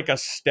makes like a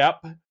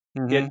step,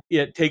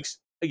 it takes,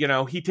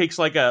 he takes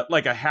like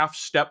a half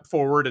step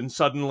forward, and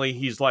suddenly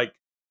he's like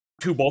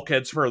 2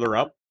 bulkheads further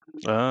up.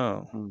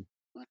 Oh.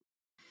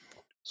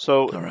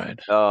 So, all right.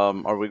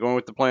 Are we going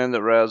with the plan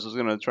that Raz is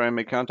going to try and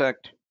make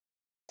contact?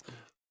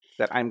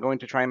 That I'm going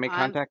to try and make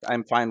contact?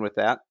 I'm fine with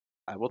that.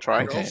 I will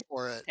try. Go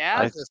for it.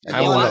 Yeah. If you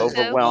I want want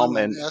to overwhelm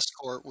and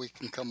escort, we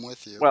can come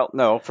with you. Well,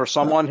 no, for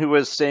someone who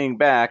is staying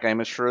back,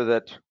 I'm sure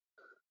that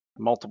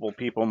multiple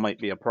people might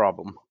be a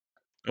problem.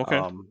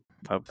 Okay.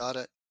 Got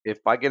it. If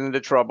I get into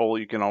trouble,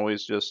 you can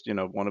always just,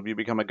 one of you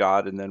become a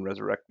god and then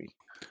resurrect me.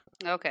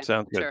 Okay.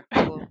 Sounds good. Sure.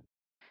 Cool.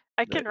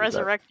 I can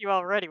resurrect you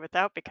already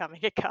without becoming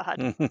a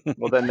god.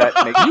 Well, then that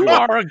makes you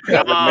are a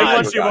god.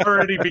 Unless you've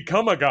already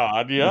become a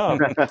god, yeah.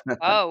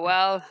 Oh,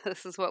 well,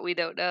 this is what we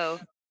don't know.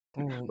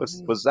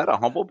 Was that a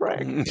humble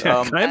brag?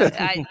 Kind of.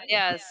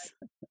 Yes.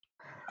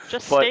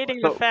 Just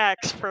stating the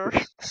facts for,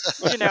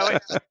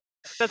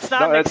 that's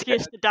not an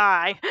excuse to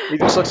die. He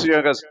just looks at you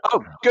and goes,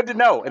 "Oh, good to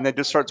know," and then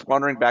just starts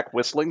wandering back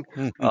whistling.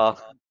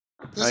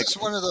 This is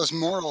one of those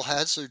moral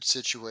hazard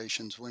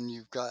situations when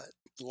you've got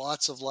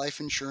lots of life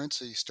insurance,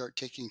 so you start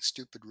taking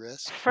stupid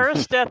risks.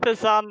 First death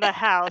is on the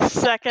house.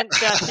 Second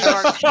death, you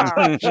are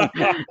charged.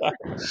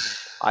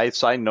 I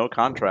signed no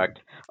contract.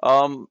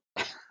 I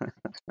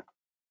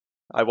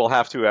will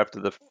have to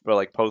after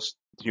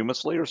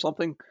posthumously or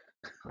something.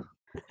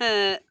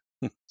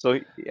 So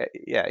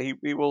he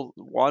will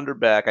wander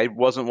back. I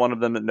wasn't one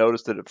of them that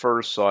noticed it at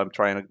first, so I'm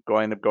trying to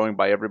end up going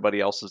by everybody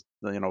else's,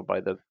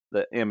 by the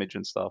image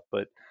and stuff.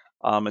 But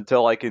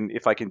until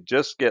if I can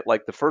just get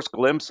like the first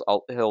glimpse,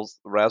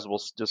 Raz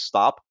will just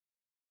stop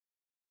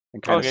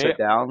and kind of sit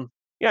down.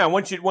 Yeah,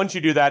 once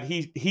you do that,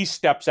 he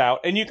steps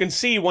out, and you can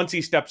see once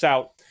he steps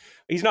out,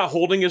 he's not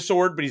holding his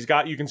sword, but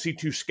you can see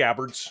 2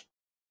 scabbards.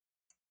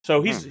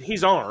 So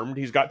he's armed.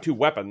 He's got 2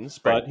 weapons,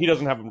 but he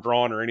doesn't have them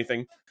drawn or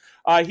anything.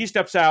 He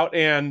steps out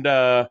and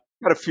got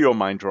a few of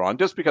mine drawn,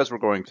 just because we're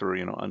going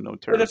through unknown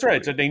territory. That's right.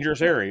 It's a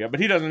dangerous area,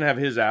 but he doesn't have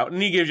his out,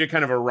 and he gives you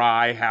kind of a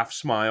wry half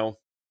smile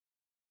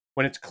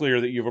when it's clear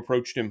that you've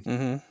approached him.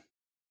 Mm-hmm.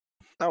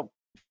 Oh,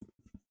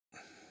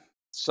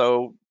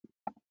 so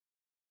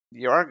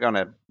you are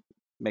gonna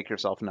make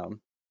yourself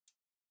known.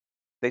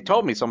 They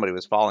told me somebody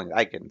was following.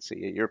 I couldn't see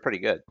it. You're pretty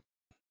good.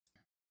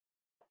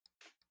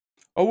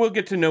 Oh, we'll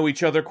get to know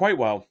each other quite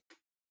well.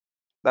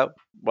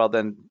 Well,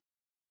 then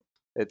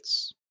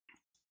it's...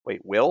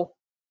 Wait, Will?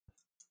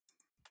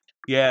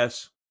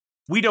 Yes.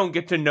 We don't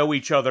get to know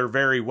each other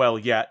very well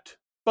yet,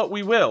 but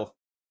we will.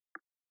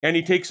 And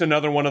he takes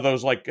another one of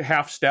those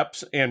half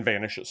steps and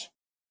vanishes.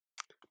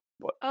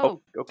 What?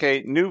 Oh,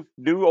 okay. New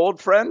old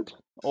friend?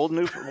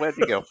 Where'd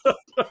you go?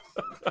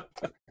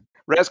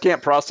 Raz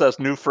can't process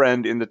new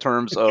friend in the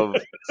terms of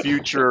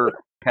future,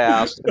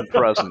 past, and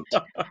present.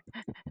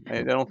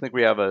 I don't think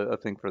we have a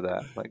thing for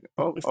that.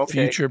 Okay.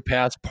 Future,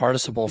 past,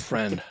 participle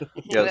friend.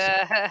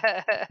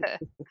 Yes.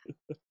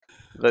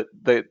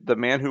 The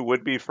man who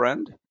would be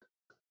friend?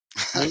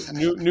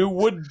 New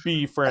would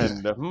be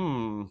friend.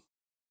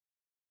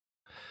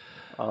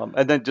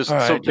 And then just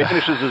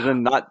vanishes as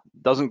in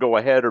doesn't go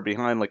ahead or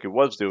behind like it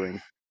was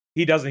doing.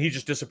 He doesn't. He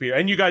just disappears.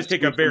 And you guys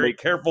take a very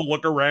careful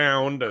look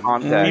around, and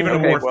contact. Even a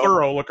more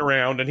thorough look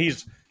around, and he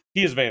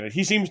has vanished.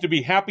 He seems to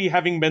be happy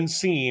having been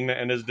seen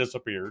and has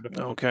disappeared.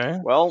 Okay.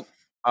 Well,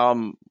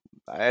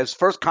 as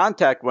first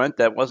contact went,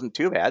 that wasn't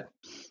too bad.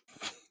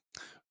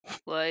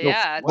 Well,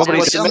 yeah.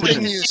 Which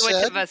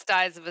of us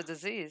dies of a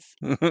disease?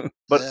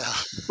 But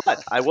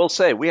I will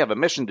say we have a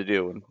mission to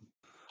do.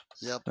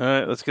 Yep. All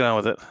right, let's get on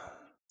with it.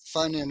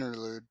 Fun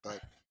interlude, but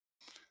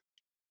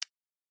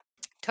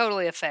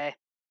totally a fae.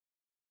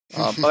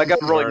 But I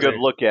got a really good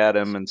look at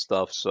him and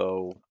stuff,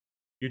 so...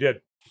 You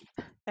did.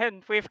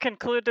 And we've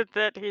concluded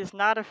that he's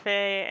not a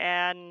fae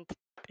and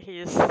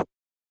he's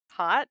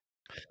hot.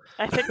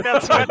 I think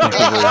that's what we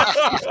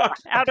got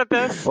out of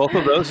this. Both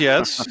of those,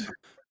 yes.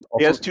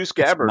 He has 2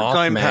 scabbards.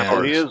 Time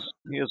powers.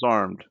 He is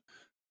armed.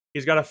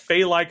 He's got a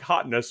fae-like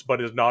hotness,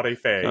 but is not a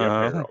fae,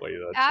 apparently.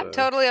 I'm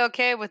totally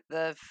okay with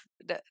the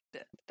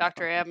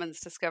Dr.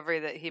 Ammond's discovery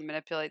that he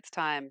manipulates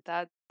time.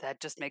 That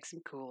just makes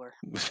him cooler.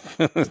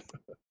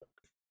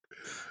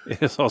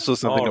 It's also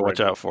something to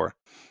watch out for.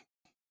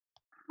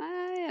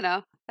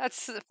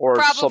 That's a or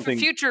problem for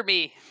future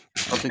me.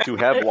 Something to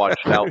have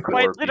watched out for.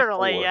 Quite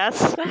literally,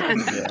 yes.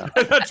 Yeah.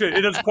 That's it.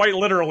 It is quite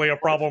literally a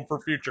problem for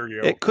future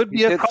you. It could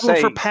be a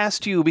problem for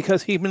past you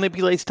because he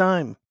manipulates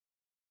time.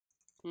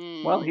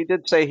 Well, he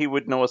did say he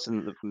would know us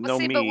and know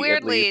me. But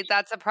weirdly,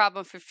 that's a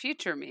problem for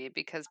future me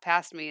because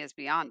past me is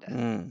beyond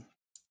it.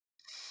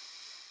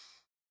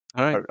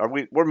 All right,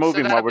 we're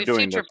moving while we're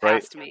doing this,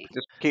 right? Me.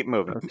 Just keep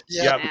moving.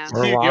 Yeah.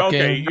 We're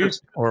walking.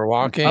 We're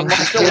walking.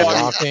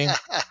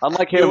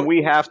 Unlike him,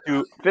 we have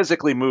to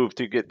physically move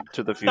to get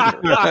to the future.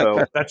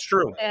 So. That's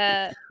true.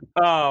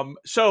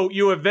 So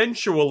you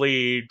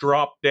eventually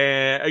drop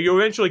down. You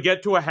eventually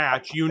get to a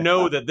hatch. You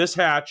know that this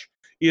hatch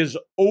is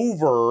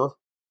over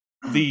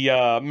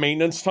the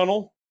maintenance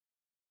tunnel.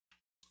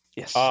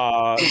 Yes.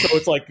 So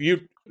it's like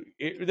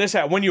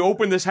when you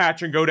open this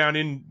hatch and go down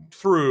in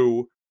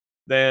through,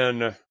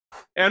 then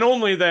and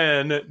only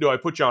then do I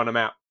put you on a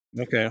map.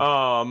 Okay.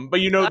 But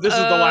this is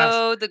the last.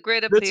 Oh, the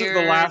grid appeared. This is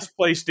the last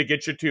place to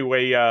get you to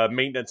a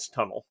maintenance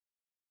tunnel.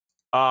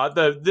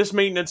 This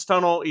maintenance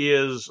tunnel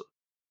is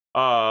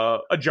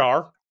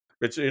ajar.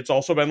 It's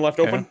also been left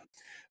open.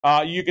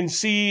 You can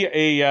see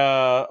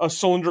a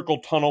cylindrical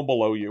tunnel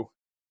below you.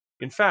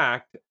 In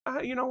fact,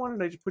 why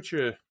don't I just put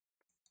you?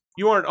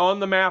 You aren't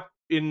on the map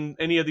in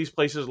any of these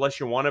places unless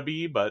you want to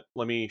be, but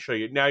let me show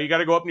you. Now you got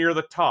to go up near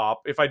the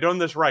top. If I done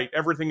this right,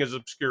 everything is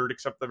obscured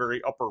except the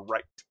very upper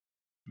right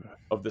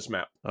of this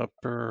map.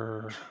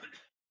 Upper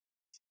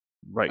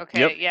right. Okay,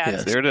 yep. yeah.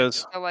 There it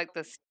is. So like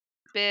this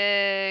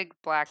big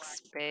black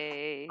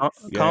space.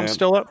 Comm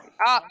still up?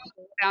 Oh,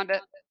 found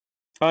it.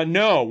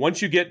 No.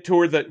 Once you get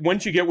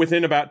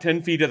within about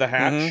 10 feet of the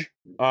hatch,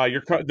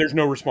 there's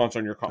no response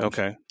on your comms.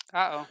 Okay.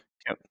 Uh-oh.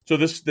 Yep. So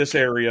this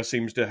area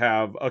seems to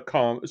have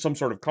some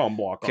sort of comm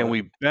block. Can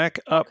we back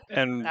up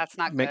and That's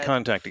not make good.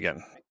 contact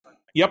again?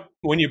 Yep.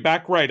 When you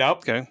back right up,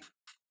 okay,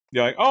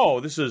 You're like, oh,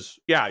 this is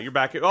you're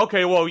back.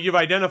 Okay, well, you've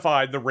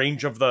identified the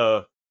range of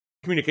the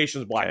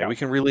communications blackout. Okay, we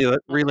can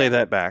relay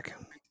that back.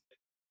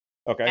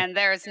 Okay. And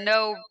there's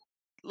no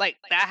that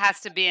has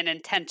to be an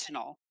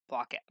intentional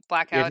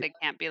blackout. It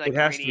can't be like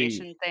a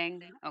radiation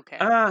thing. Okay.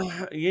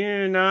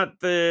 You're not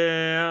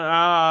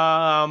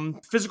the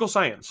physical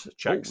science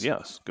checks. Oh,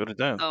 yes, good at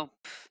that. Oh,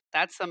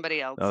 that's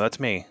somebody else. No, that's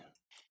me.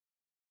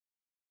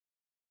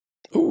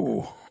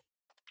 Ooh,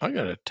 I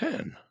got a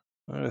 10.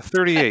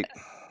 38.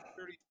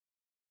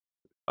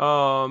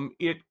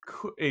 It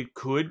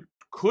could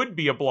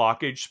be a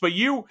blockage, but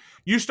you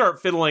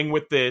start fiddling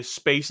with the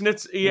space, and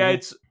it's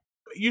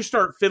you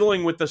start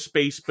fiddling with the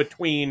space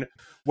between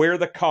where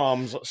the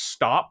comms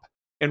stop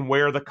and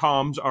where the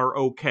comms are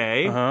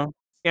okay.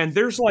 And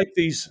there's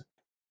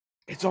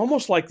it's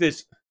almost like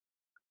this,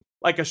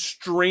 like a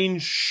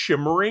strange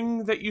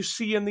shimmering that you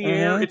see in the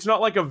air. It's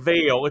not like a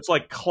veil. It's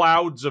like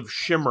clouds of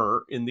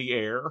shimmer in the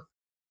air.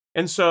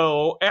 And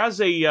so as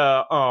a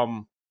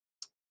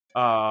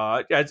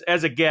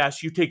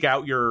guest, you take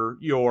out your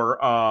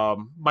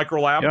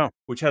microlab,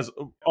 which has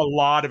a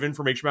lot of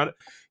information about it.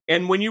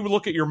 And when you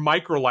look at your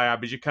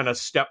microlab, as you kind of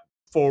step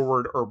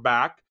forward or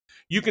back,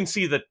 you can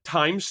see the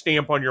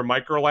timestamp on your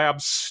microlab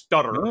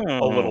stutter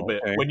a little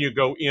bit when you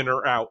go in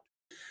or out.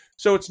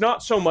 So it's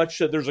not so much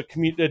that there's a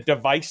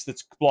device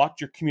that's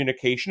blocked your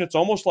communication. It's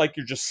almost like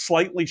you're just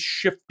slightly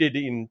shifted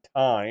in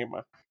time,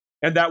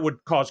 and that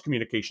would cause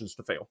communications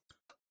to fail.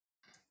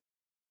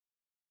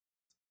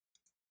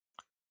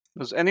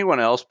 Does anyone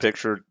else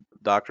picture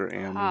Dr.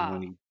 Ammon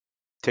when he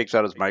takes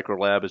out his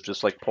microlab as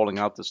just like pulling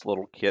out this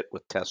little kit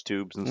with test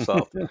tubes and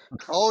stuff?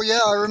 Oh yeah,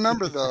 I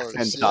remember those.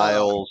 And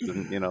dials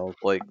and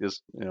like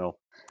this,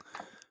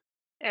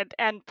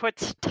 And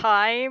puts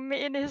time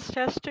in his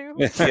test tube?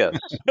 Yes.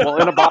 Well,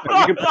 in a bottle.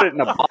 You can put it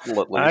in a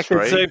bottle at least, I could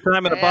right? save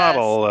time in a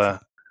bottle.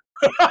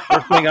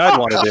 First thing I'd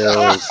want to do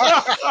is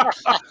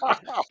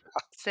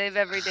save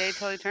every day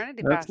till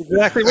eternity That's passes.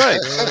 exactly right.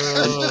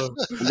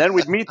 And then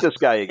we'd meet this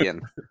guy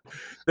again.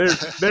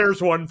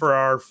 There's one for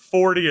our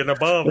 40 and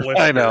above listeners.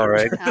 I know,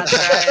 right? That's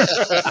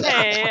right.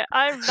 Hey,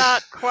 I'm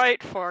not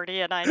quite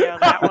 40, and I know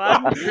that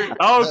one.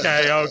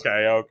 Okay.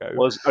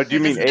 Do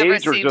you mean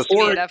age or just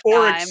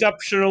or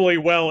exceptionally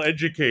well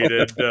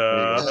educated,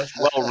 well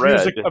read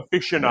music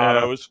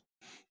aficionados?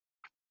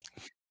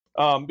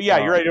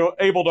 You're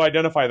able to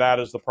identify that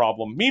as the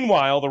problem.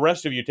 Meanwhile, the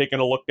rest of you taking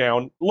a look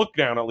down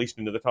at least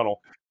into the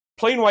tunnel.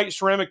 Plain white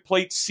ceramic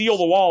plates seal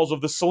the walls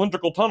of the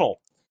cylindrical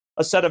tunnel.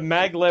 A set of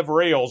maglev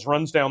rails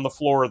runs down the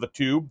floor of the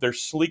tube, their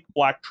sleek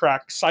black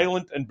track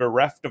silent and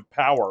bereft of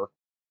power.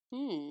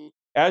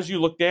 As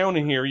you look down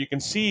in here, you can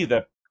see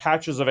the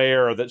patches of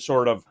air that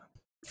sort of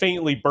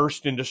faintly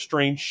burst into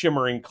strange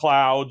shimmering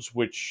clouds,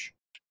 which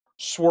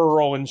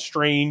swirl in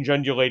strange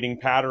undulating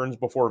patterns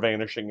before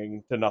vanishing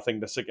into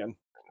nothingness again.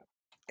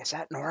 Is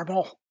that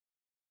normal?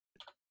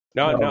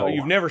 No,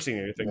 you've never seen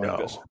anything like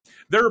this.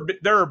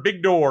 There are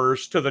big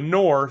doors to the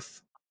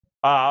north.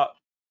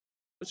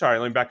 Sorry,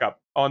 let me back up.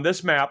 On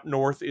this map,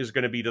 north is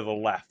going to be to the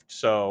left.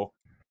 So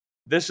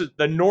this is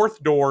the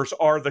north doors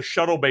are the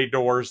shuttle bay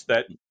doors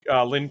that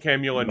Lynn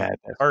Camulin,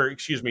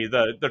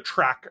 the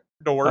track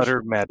doors.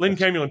 Lynn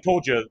Camulin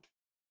told you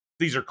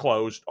these are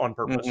closed on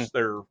purpose.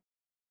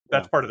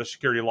 That's part of the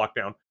security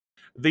lockdown.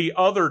 The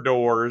other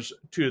doors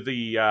to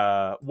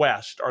the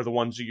west are the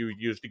ones you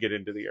use to get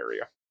into the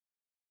area.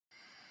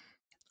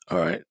 All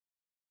right.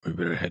 We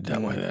better head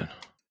that way then.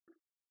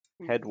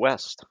 Head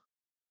west.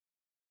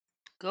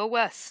 Go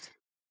west.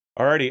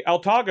 Alrighty.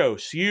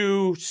 Altagos,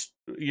 you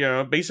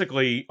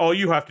basically all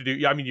you have to do,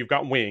 you've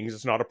got wings.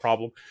 It's not a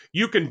problem.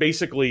 You can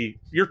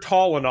you're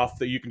tall enough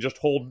that you can just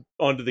hold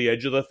onto the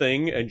edge of the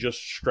thing and just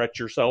stretch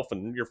yourself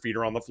and your feet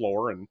are on the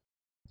floor and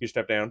you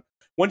step down.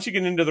 Once you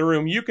get into the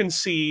room, you can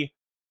see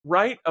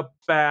right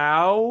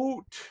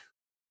about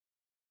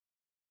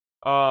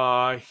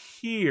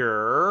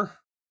here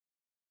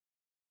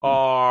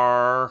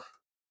are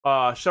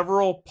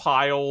several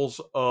piles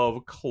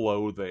of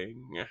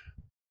clothing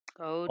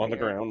on the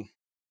ground.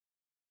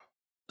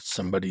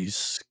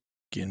 Somebody's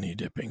skinny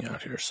dipping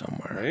out here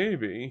somewhere.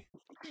 Maybe.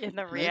 In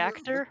the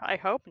reactor? I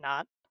hope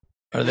not.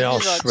 Are they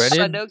all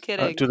shredded? No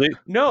kidding.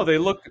 No,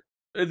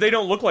 they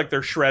don't look like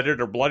they're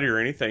shredded or bloody or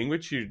anything,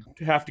 which you'd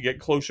have to get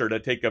closer to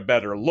take a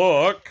better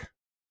look.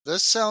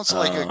 This sounds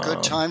like a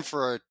good time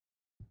for a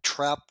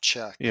trap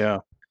check. Yeah.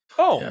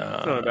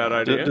 That's not a bad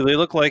idea. Do they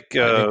look like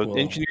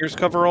engineers'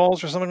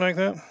 coveralls or something like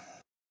that?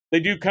 They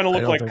do kind of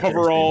look like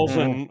coveralls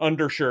and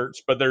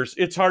undershirts, but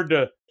it's hard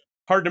to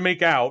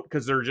make out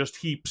because they're just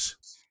heaps.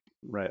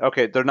 Right.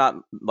 Okay. They're not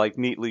like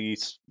neatly.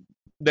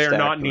 They're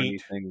not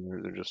neat.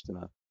 They're just in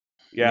a.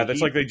 Yeah,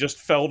 that's like they just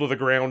fell to the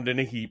ground in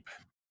a heap.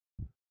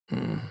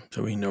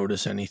 Do we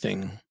notice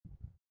anything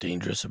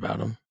dangerous about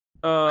them?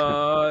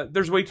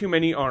 There's way too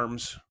many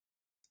arms.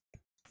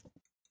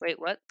 Wait,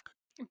 what?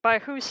 By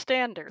whose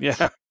standards?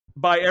 Yeah.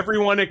 By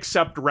everyone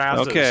except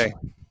Raz's. Okay.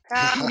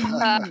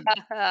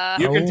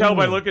 You can tell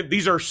by looking.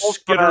 These are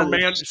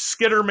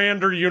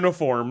Skittermander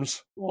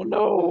uniforms. Oh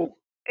no!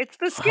 It's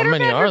the How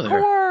many are Skittermander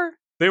there? Corps.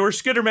 They were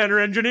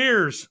Skittermander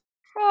engineers.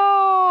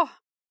 Oh,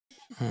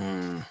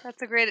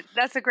 that's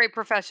a great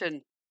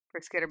profession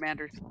for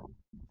Skittermanders.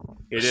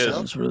 It is.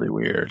 Sounds really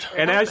weird.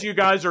 And as you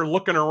guys are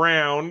looking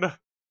around,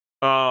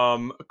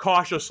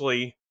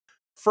 cautiously,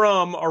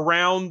 from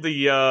around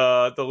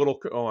the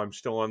little. Oh, I'm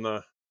still on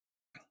the.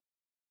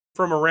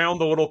 From around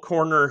the little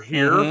corner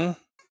here,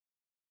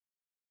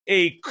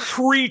 a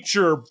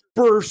creature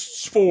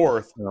bursts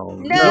forth,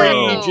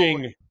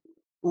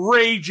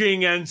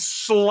 raging and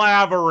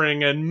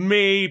slavering, and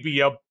maybe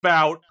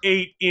about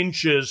 8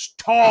 inches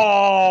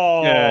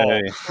tall.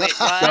 Yay. Wait,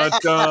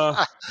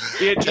 what?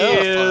 It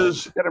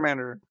is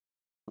Skittermander.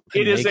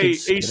 It is a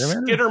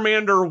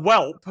Skittermander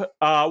whelp.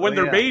 When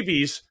they're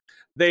babies,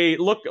 they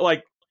look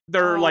like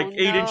they're 8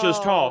 inches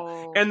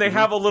tall, and they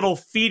have a little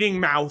feeding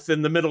mouth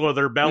in the middle of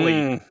their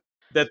belly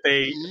that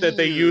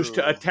they use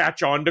to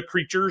attach onto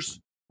creatures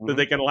that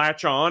they can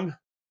latch on.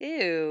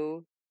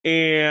 Ew.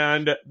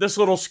 And this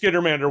little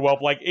Skittermander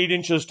whelp, 8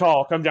 inches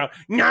tall, comes down.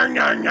 Nar,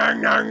 nar, nar,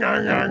 nar,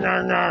 nar, nar,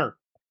 nar, nar.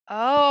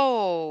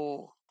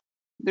 Oh.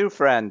 New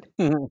friend.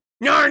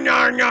 Nar,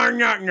 nar, nar,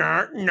 nar,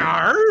 nar,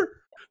 nar.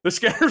 The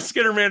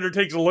Skittermander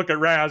takes a look at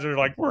Raz and is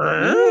like,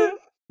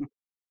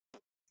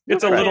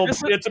 it's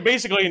it's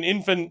basically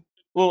an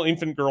little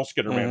infant girl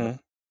Skittermander.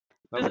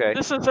 Okay.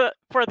 This is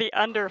for the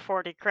under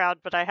 40 crowd,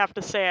 but I have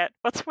to say it.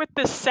 What's with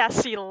this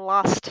sassy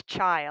lost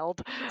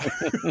child?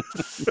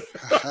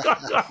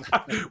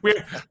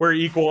 we're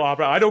equal.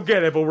 I don't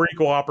get it, but we're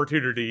equal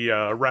opportunity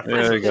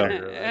references.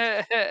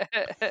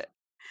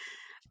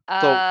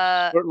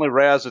 So certainly,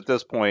 Raz at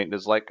this point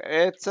is like,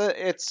 it's.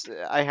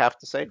 I have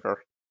to save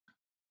her.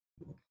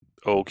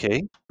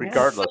 Okay.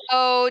 Regardless.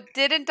 So,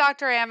 didn't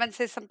Dr. Ammon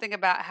say something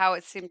about how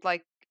it seemed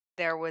like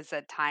there was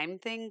a time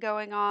thing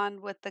going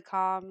on with the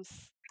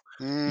comms?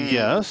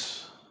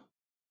 Yes.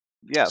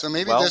 Yes. So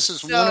maybe this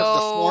is one of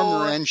the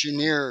former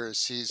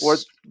engineers. He's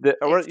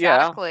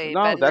exactly.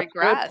 No, that's a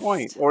good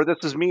point. Or this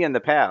is me in the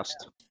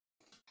past.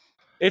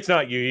 It's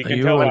not you. You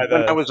can tell by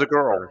when I was a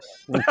girl.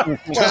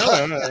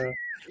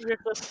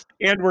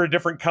 And we're a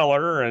different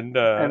color, and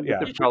you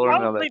should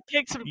probably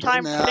take some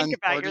time to think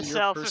about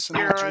yourself if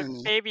you're a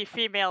baby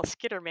female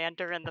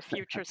Skittermander in the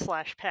future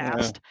 /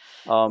 past.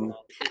 So,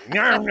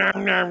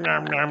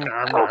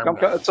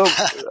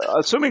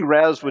 assuming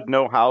Raz would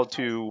know how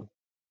to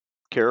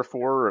care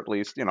for, or at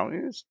least,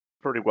 he's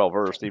pretty well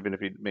versed, even if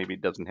he maybe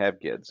doesn't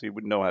have kids. He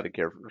would know how to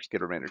care for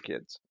Skittermander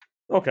kids.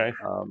 Okay.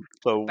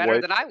 So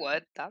better than I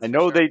would. That's I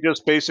know they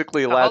just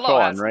basically latch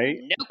on, right?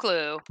 No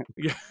clue.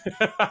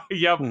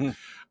 Yep.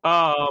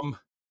 All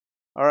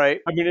right.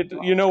 I mean,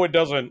 it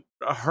doesn't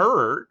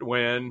hurt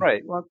when.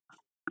 Right. Well,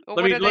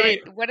 what do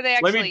they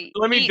actually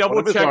let me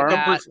double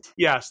check.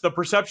 Yes, the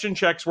perception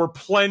checks were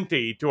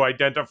plenty to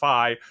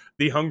identify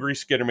the hungry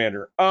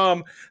Skittermander.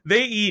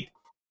 They eat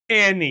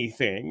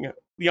anything.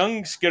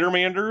 Young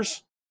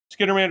Skittermanders,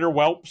 Skittermander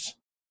whelps.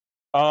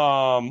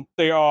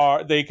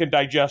 They can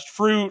digest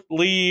fruit,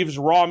 leaves,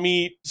 raw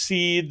meat,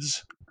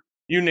 seeds,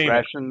 you name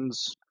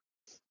rations.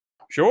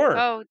 Sure.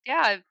 Oh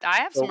yeah, I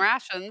have some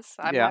rations.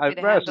 I'm happy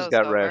to Raz hand those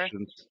got over.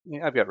 rations.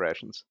 Yeah, I've got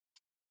rations.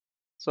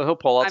 So he'll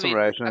pull out some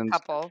rations. A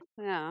couple.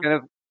 Yeah.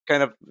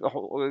 Kind of,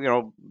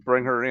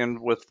 bring her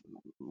in with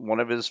one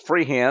of his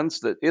free hands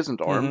that isn't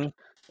armed,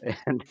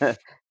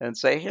 and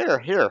say,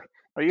 "Here,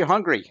 are you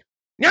hungry?"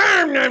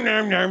 Nom, nom,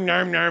 nom, nom,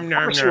 nom, nom,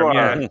 nom, Of course you are.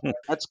 yeah.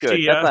 That's good.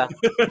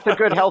 That's a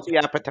good, healthy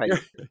appetite.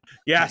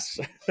 Yes,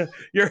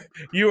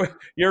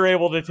 you're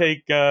able to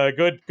take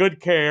good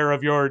care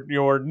of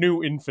your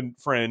new infant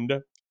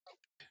friend.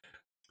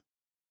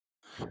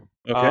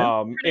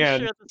 Okay.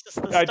 And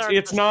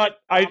it's not.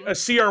 A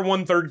CR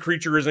 1/3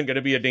 creature isn't going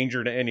to be a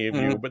danger to any of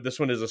you, but this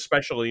one is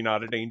especially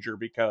not a danger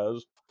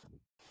because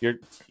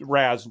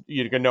Raz,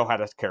 you can know how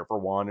to care for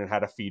one and how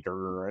to feed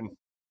her. And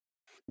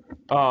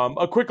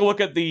a quick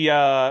look at the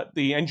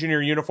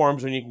engineer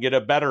uniforms, and you can get a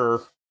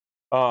better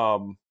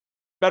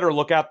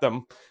look at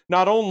them.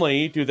 Not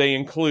only do they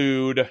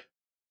include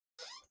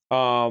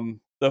the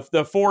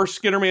 4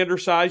 Skittermander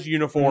size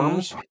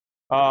uniforms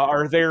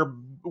are there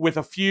with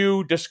a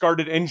few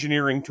discarded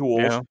engineering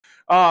tools. Yeah.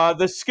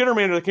 The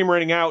Skittermander that came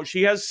running out,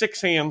 she has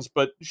 6 hands,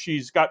 but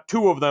she's got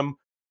 2 of them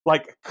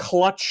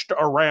clutched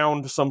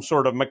around some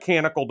sort of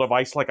mechanical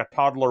device like a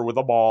toddler with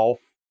a ball.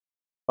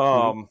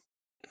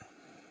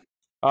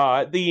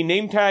 The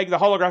name tag, the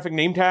holographic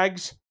name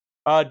tags,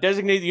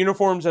 designate the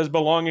uniforms as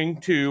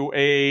belonging to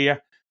a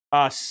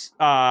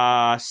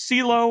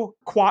Silo,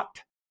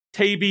 Quat,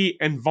 Tabi,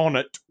 and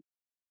Vonnet.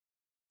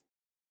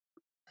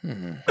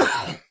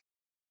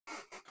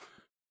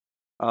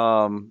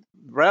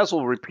 Raz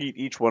will repeat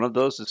each one of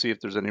those to see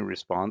if there's any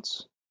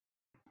response.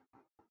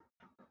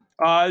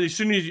 As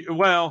soon as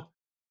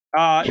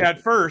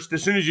at first,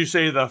 as soon as you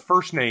say the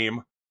first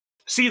name,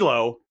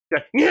 Silo,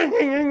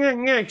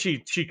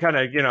 she kind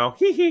of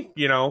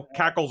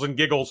cackles and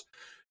giggles,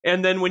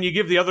 and then when you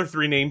give the other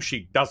 3 names,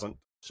 she doesn't.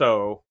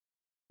 So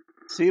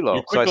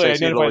Silo. So I say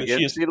Silo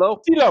again.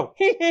 Silo. Silo.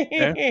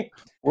 Yeah.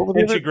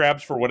 And she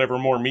grabs for whatever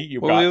more meat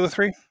you've got. What were the other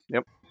 3?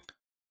 Yep.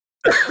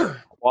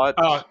 What?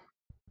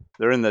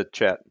 They're in the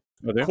chat.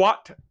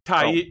 Quat,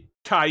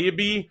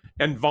 Taibi,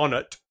 and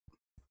Vonnet.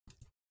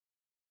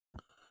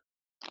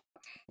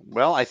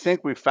 Well, I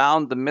think we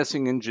found the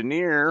missing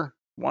engineer.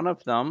 One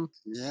of them.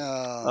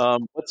 Yeah.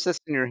 What's this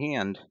in your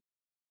hand?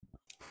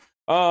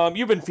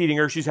 You've been feeding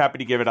her. She's happy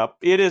to give it up.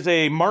 It is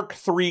a Mark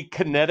III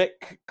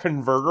kinetic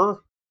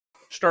converter.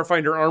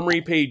 Starfinder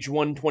Armory, page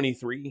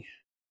 123.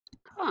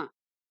 Huh.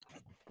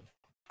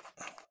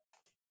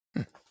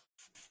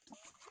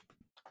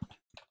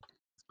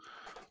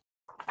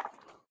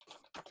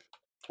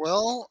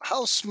 Well,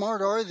 how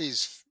smart are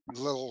these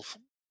little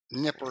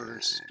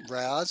nippers,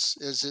 Raz?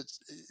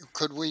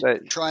 Could we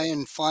try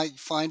and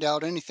find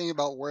out anything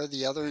about where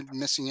the other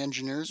missing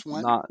engineers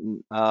went?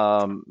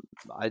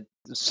 It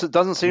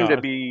doesn't seem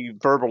to be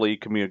verbally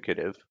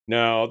communicative.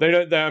 No, they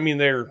don't.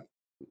 They're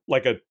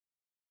like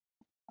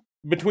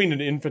between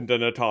an infant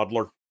and a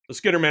toddler. The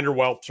Skittermander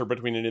whelps are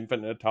between an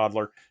infant and a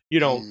toddler. You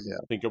don't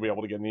think you'll be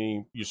able to get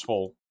any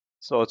useful.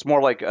 So it's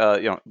more like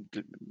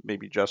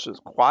maybe just as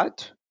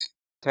Quat,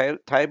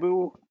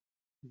 Taibu,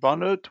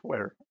 Bonut.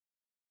 Where?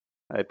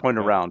 I point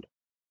around.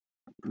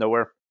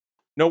 Nowhere.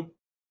 Nope.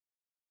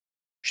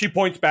 She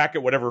points back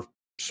at whatever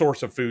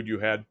source of food you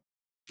had.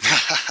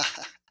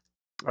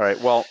 All right.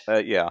 Well,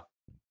 yeah.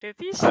 Do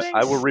these things...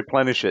 I will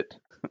replenish it.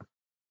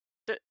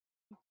 Do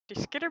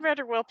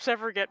Skittermander whelps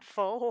ever get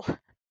full?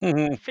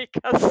 Because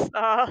this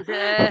one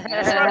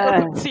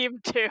doesn't seem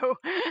to.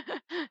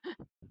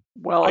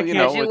 Well, you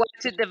want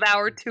to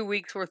devour 2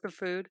 weeks worth of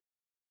food.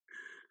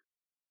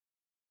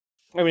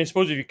 I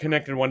suppose if you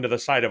connected one to the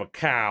side of a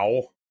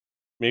cow,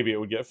 maybe it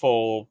would get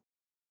full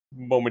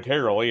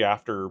momentarily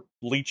after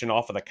leeching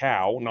off of the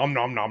cow. Nom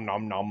nom nom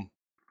nom nom.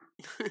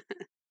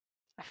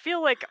 I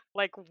feel like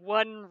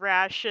one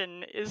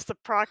ration is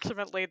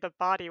approximately the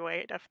body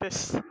weight of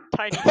this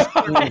tiny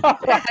squirrel.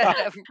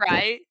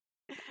 Right?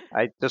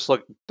 I just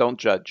look. Don't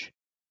judge.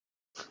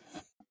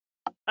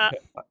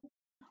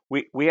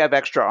 We have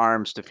extra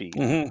arms to feed.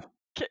 Mm-hmm.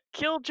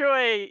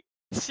 Killjoy,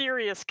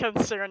 serious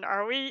concern.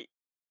 Are we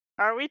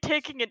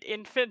taking an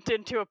infant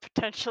into a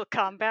potential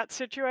combat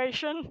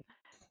situation?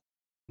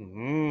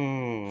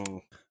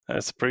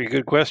 That's a pretty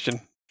good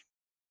question.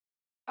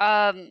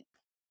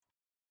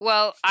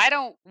 Well, I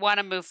don't want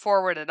to move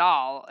forward at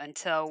all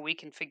until we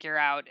can figure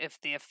out if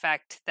the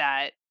effect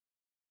that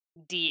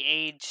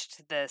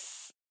de-aged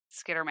this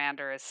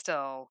Skittermander is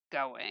still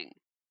going.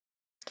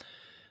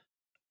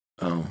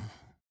 Oh.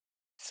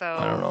 So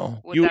I don't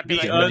know. You would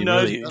be an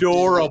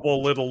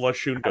adorable little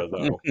Lashunta,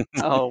 though.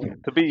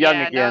 To be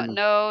young again.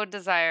 No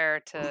desire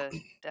to.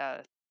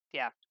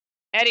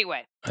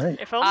 Anyway,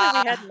 if only we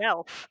had an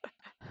elf.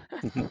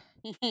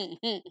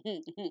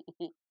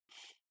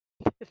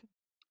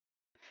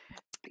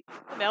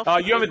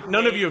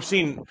 None of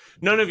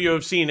you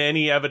have seen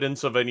any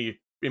evidence of any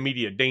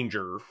immediate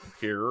danger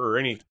here or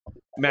any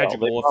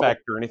magical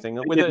effect or anything.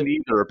 They didn't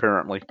either,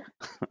 apparently.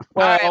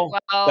 Well,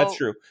 that's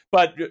true.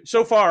 But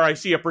so far, I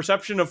see a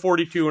perception of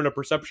 42 and a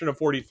perception of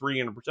 43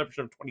 and a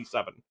perception of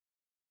 27.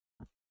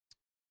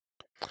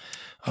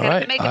 Can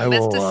I make a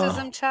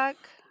mysticism check?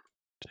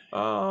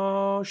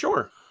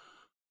 Sure.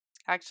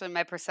 Actually,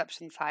 my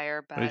perception's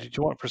higher, but... Did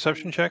you want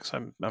perception checks?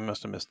 I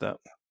must have missed that.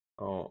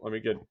 Oh, let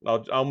me get...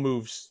 I'll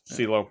move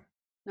CeeLo.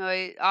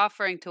 No,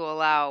 offering to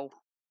allow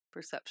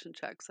perception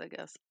checks, I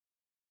guess.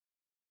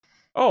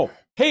 Oh,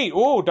 hey,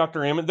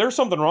 Dr. Ammon, there's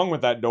something wrong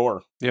with that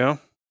door. Yeah?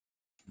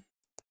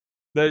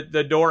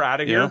 The door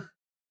out of here?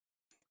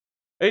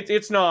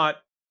 It's not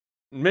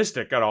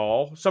mystic at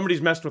all.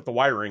 Somebody's messed with the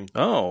wiring.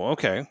 Oh,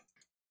 okay.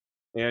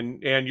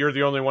 And you're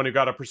the only one who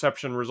got a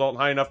perception result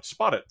high enough to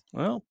spot it.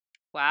 Well...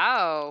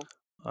 Wow.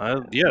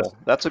 Yes.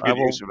 That's a good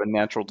use of a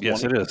natural 20.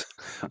 Yes, it is.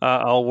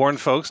 I'll warn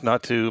folks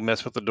not to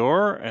mess with the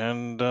door,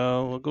 and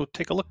we'll go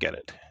take a look at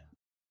it.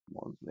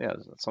 Well, yeah,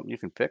 is that something you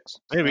can fix?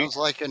 Maybe. Sounds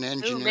like an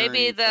engineering.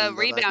 Maybe the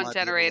rebound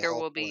generator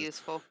will be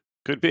useful.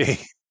 Could be.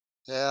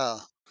 Yeah.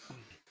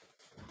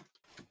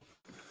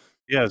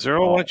 Yeah,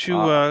 Zero, why don't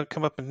you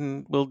come up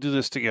and we'll do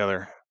this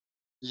together?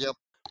 Yep.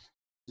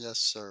 Yes,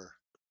 sir.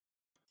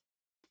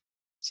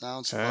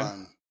 Sounds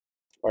fun.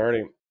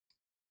 Alrighty.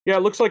 Yeah,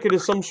 it looks like it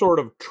is some sort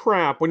of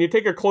trap. When you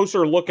take a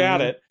closer look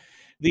at it,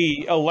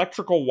 the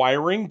electrical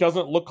wiring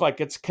doesn't look like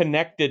it's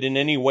connected in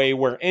any way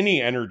where any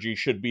energy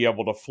should be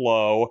able to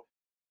flow.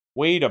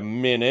 Wait a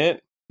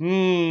minute.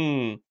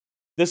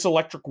 This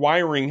electric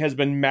wiring has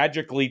been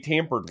magically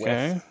tampered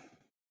with.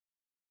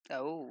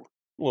 Oh.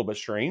 A little bit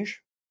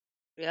strange.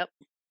 Yep.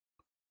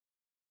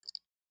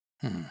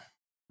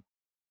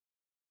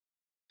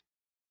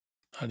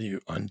 How do you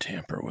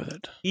untamper with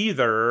it?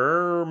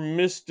 Either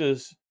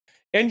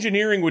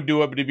engineering would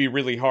do it, but it'd be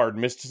really hard.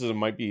 Mysticism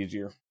might be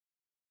easier.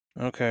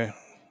 Okay.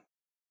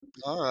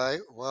 All right.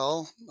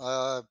 Well,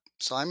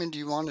 Simon, do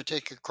you want to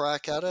take a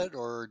crack at it,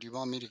 or do you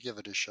want me to give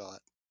it a shot?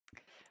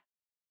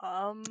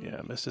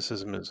 Yeah,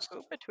 mysticism is...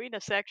 Who between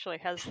us actually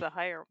has the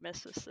higher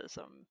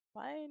mysticism?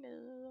 Mine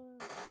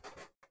is...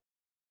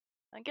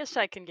 I guess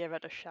I can give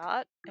it a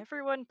shot.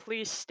 Everyone,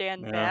 please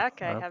stand Yeah,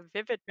 back. I have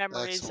vivid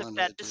memories Excellent of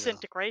that idea.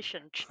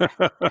 disintegration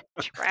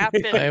trap.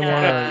 In, I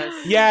wanna-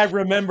 Yeah,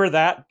 remember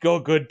that. Go,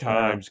 good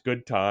times,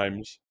 good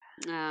times.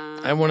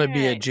 I want to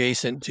be Alright.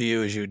 adjacent to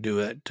you as you do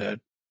it to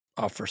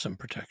offer some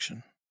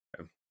protection.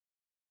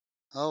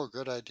 Oh,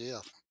 good idea.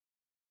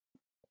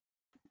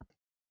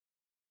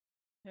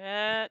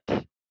 That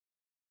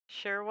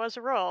sure was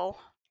a roll.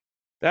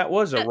 That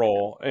was a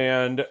roll.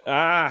 And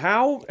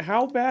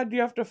how bad do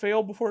you have to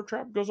fail before a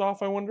trap goes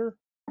off, I wonder?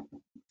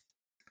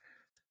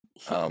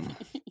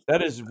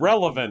 That is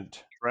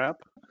relevant.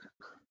 Trap.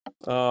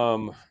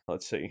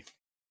 Let's see.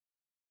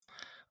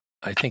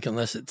 I think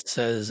unless it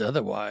says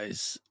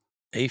otherwise,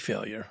 a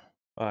failure.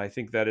 I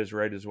think that is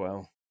right as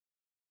well.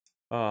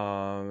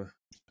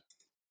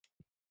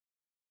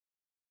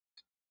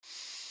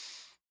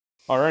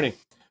 Alrighty.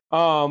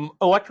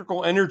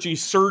 Electrical energy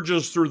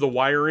surges through the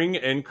wiring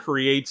and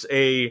creates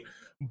a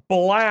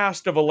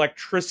blast of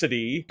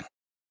electricity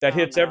that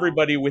hits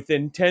everybody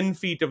within 10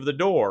 feet of the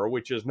door,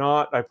 which is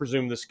not, I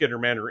presume, the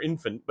Skitterman or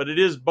Infant, but it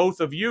is both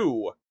of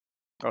you.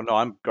 Oh, no,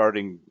 I'm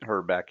guarding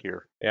her back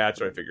here. Yeah,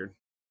 that's what I figured.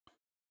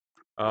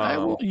 I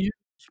will use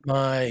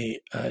my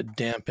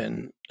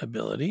dampen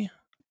ability.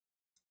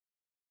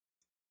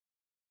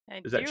 I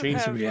Does that do change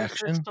the have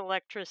reaction? resist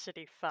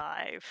electricity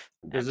 5.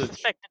 Does I it-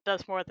 suspect it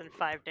does more than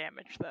 5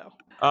 damage, though.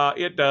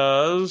 It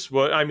does.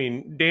 Well, I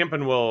mean,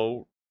 dampen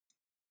will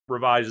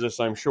revise this,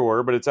 I'm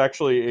sure, but it's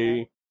actually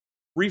a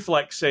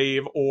reflex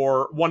save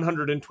or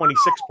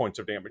 126 points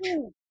of damage.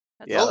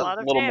 That's Yeah, a that's lot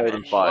a of little more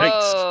than damage. 5.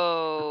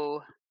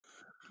 Whoa.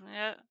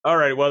 Yeah. All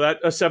right, well, that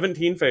a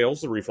 17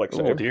 fails the reflex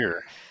Oh save.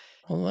 dear.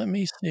 Well, let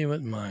me see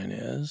what mine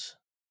is.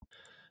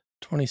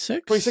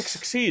 26? 26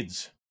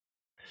 succeeds.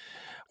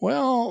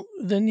 Well,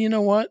 then you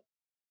know what?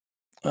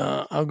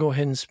 I'll go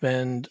ahead and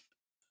spend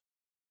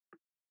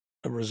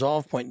a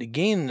resolve point to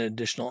gain an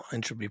additional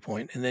entropy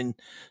point, and then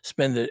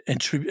spend the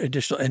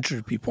additional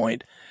entropy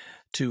point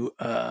to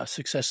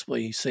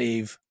successfully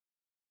save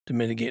to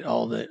mitigate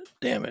all the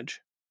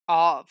damage.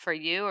 All for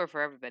you or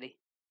for everybody?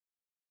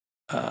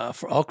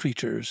 For all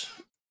creatures.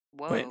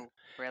 Whoa, Wait.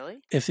 really?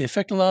 If the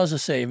effect allows a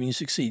save and you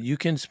succeed, you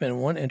can spend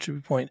 1 entropy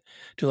point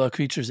to allow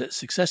creatures that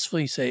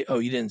successfully say, "Oh,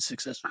 you didn't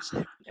successfully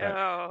save."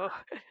 Oh.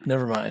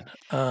 Never mind.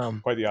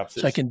 Quite the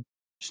opposite. So I can.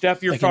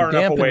 Steph, you're I can far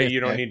enough dampen away, the you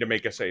don't effect. need to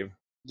make a save.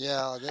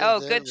 Yeah. Oh,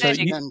 good they're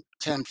thing. within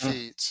 10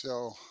 feet,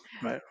 so.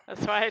 Right.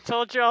 That's why I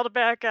told you all to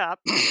back up.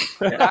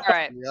 All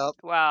right. Yep.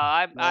 Well,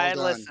 I Well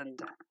done.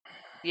 listened.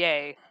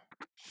 Yay.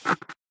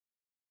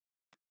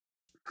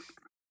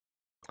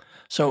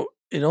 So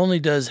it only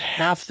does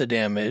half the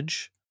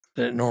damage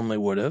that it normally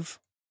would have.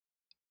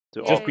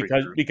 To all Just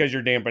creatures. because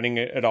you're dampening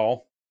it at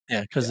all.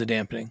 Yeah, because of the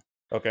dampening.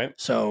 Okay.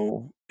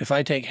 So if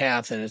I take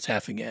half, then it's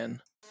half again,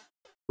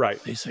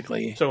 Right.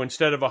 basically. So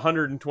instead of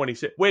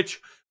 126, which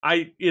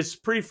is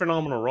pretty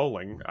phenomenal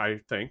rolling,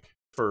 I think,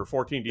 for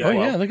 14d12. Oh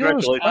yeah, look at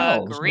those Congratulations.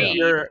 12s.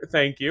 Agreed.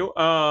 Thank you.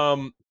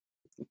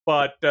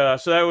 But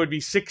so that would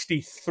be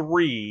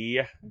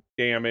 63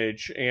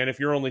 damage, and if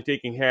you're only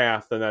taking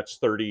half, then that's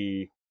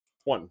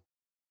 31.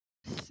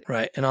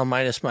 Right, and I'll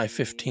minus my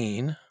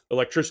 15.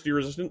 Electricity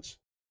resistance.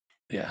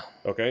 Yeah.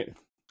 Okay.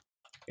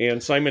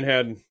 And Simon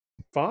had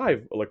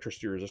 5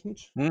 electricity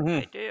resistance. Mm-hmm.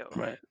 I do.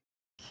 Right.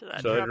 So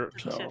that So dropped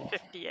it to so-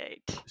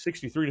 58.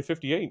 63 to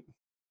 58.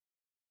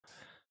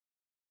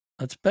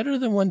 That's better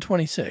than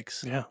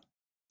 126. Yeah.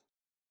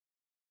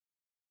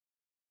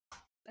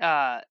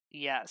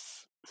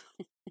 Yes.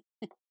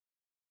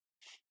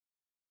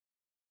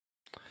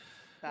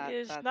 He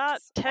is That's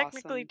not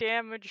technically awesome.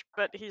 damaged,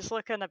 but he's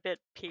looking a bit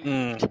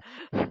peeved.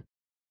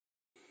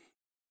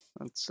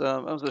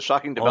 That was a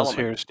shocking All's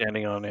development. here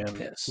standing on end.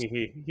 Yes.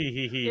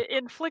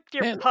 Inflict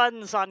your Man.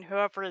 puns on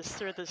whoever is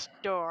through this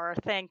door.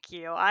 Thank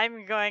you.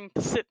 I'm going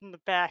to sit in the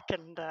back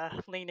and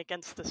lean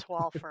against this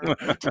wall for a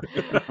bit.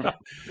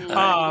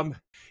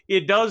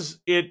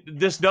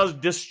 This does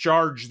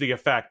discharge the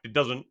effect. It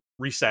doesn't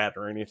reset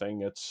or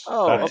anything. It's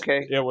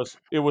okay.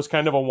 It was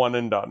kind of a one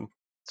and done.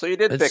 So you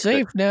did It's fix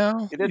safe it.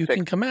 now. You did You fix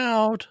can it. come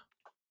out.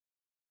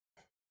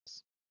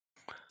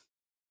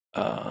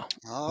 All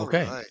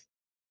Okay. right.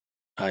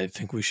 I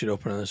think we should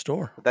open this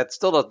door. That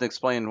still doesn't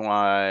explain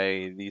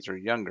why these are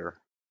younger.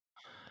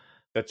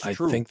 That's I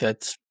true. think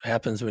that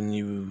happens when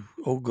you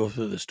go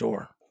through this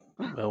door.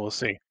 Well, we'll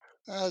see.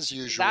 As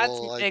usual.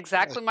 That's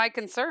exactly my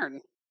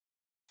concern.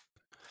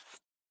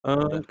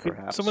 Then Could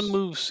perhaps- someone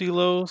move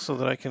CeeLo so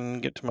that I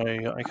can get to my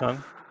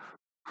icon?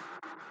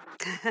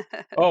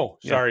 Oh,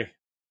 Yeah. sorry.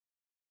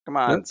 Come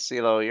on,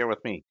 CeeLo, you're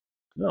with me.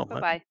 No.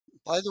 Bye-bye.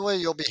 By the way,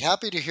 you'll be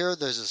happy to hear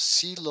there's a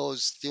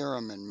CeeLo's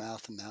theorem in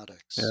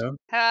mathematics.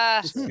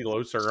 Yeah.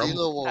 CeeLo serum.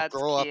 CeeLo will That's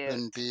grow cute. up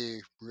and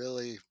be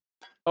really.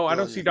 Oh, I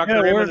don't see Brilliant. Dr.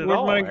 Yeah, Raymond at where'd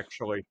all, my-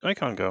 actually.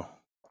 Icon go.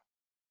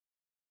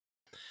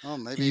 Oh,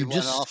 maybe You he went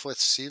just- off with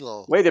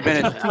CeeLo. Wait a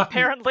minute.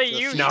 Apparently, The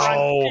you future.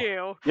 shrunk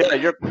too.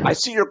 Yeah, I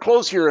see your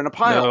clothes here in a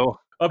pile. No.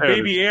 A There it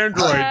baby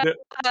android.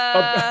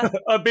 Uh,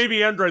 A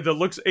baby android that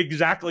looks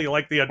exactly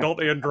like the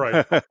adult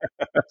android.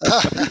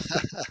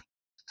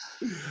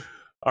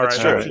 All That's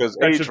right, true, that because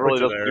that age should really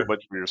put you doesn't do there.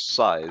 much for your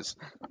size.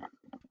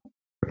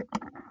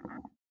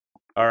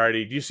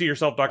 Alrighty, do you see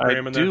yourself, Dr. I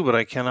Hammond? do, There? but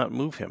I cannot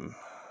move him.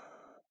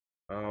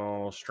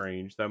 Oh,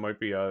 strange. That might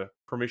be a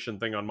permission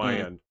thing on my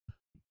end.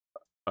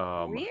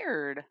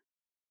 Weird.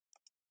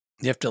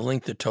 You have to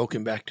link the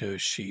token back to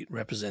his sheet.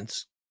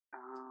 Represents.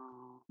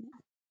 Oh.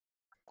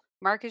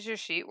 Mark, is your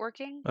sheet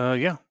working?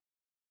 Yeah.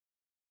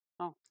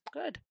 Oh,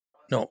 good.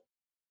 No,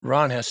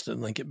 Ron has to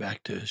link it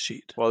back to his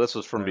sheet. Well, this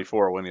was from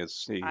before when he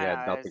I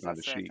had know, nothing on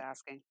the that's what I was sheet.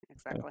 asking.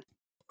 Exactly.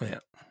 Yeah.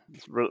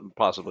 It's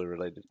possibly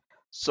related.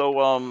 So,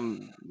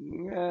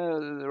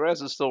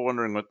 Raz is still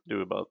wondering what to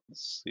do about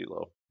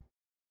CeeLo.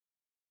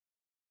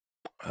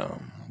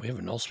 We have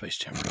a null space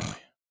chamber, don't we?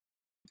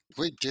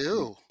 We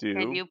do.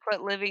 Can you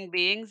put living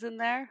beings in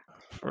there?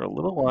 For a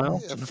little while.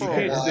 Yeah, You for a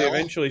can't, 'cause they while.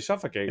 eventually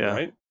suffocate, Yeah.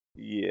 right?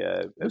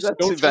 Yeah, that's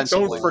Don't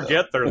eventually.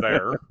 forget they're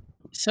there.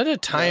 Set a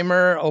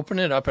timer. Open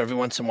it up every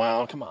once in a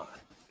while. Come on.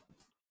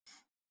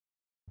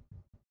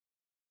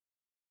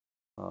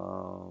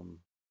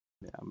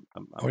 Yeah,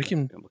 I'm Or you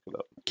can gonna look it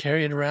up.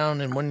 carry it around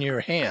in one of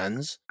your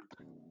hands.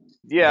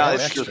 Yeah, Oh,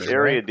 it's extra, just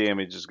area right?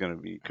 damage is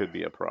could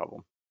be a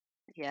problem.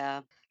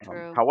 Yeah,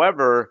 true.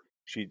 However,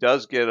 she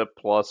does get a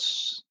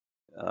plus.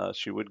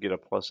 She would get a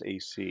plus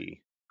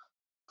AC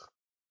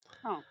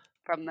Oh,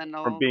 from the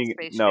null from being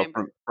space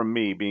chamber? from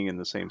me being in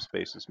the same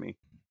space as me.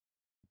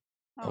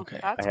 Oh, Okay.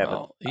 that's I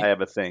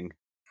have a thing.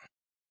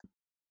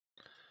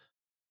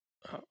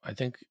 I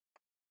think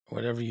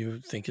whatever you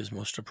think is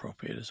most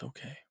appropriate is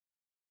okay.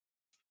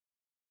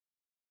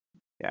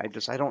 Yeah,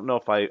 I don't know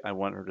if I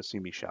want her to see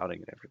me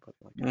shouting at everybody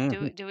like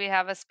that. Do we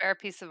have a spare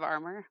piece of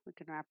armor? We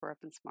can wrap her up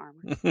in some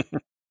armor.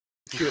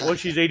 Well,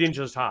 she's 8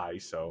 inches high,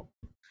 so.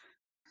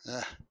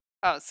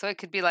 Oh, so it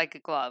could be like a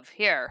glove.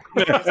 Here.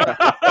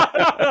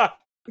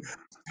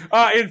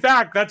 In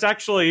fact, that's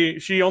actually,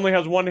 she only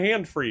has one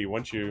hand free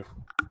once you.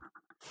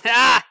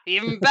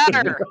 Even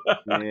better.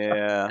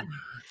 Yeah.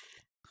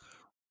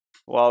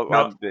 Well,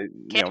 No.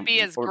 Can't be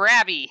as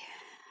grabby.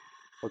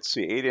 Let's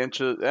see, 8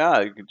 inches.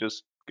 Yeah, you could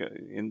just go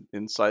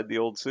inside the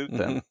old suit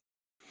then.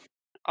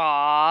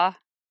 Aw.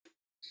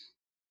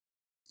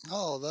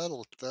 Oh,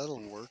 that'll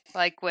work.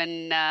 Like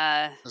when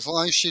as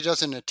long as she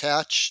doesn't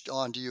attach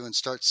onto you and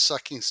start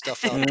sucking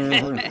stuff out of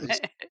your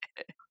arteries.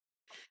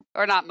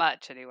 Or not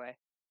much anyway.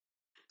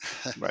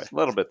 Right, a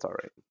little bit's all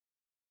right.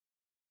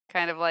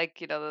 Kind of like,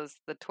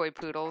 the toy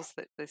poodles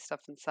that they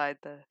stuff inside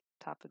the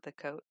top of the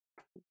coat.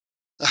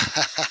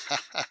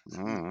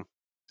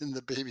 In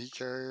the baby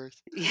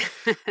carriers. Yeah,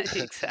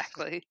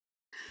 exactly.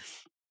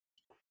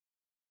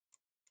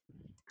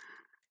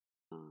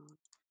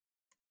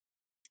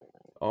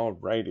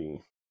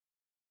 Alrighty.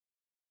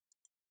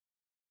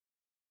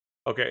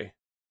 Okay.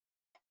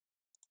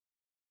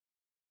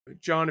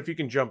 John, if you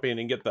can jump in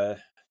and get the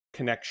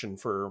connection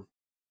for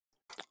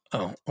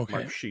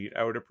Mark's sheet,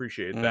 I would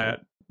appreciate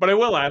that. But I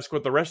will ask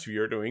what the rest of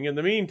you are doing in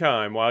the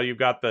meantime while you've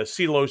got the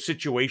CeeLo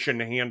situation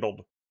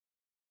handled.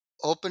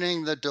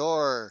 Opening the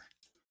door.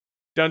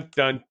 Dun,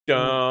 dun, dun.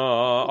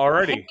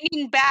 Alrighty.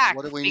 Hanging back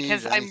What do we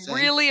because need? I'm Anything?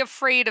 really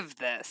afraid of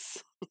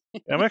this.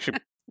 I'm actually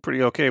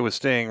pretty okay with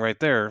staying right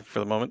there for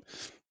the moment.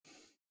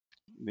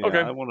 Yeah, Okay.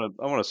 I want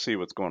to see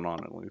what's going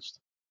on at least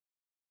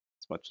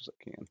as much as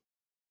I can.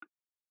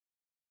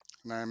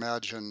 And I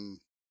imagine.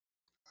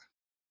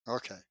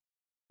 Okay.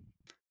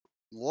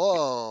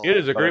 Whoa! It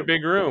is a great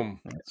big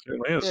room. It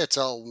certainly is. It's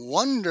a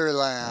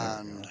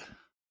wonderland.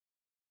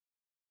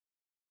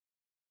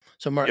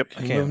 So, Mark, Yep, can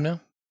I you can. move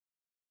now?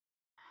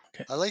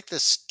 Okay. I like the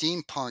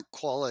steampunk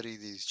quality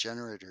these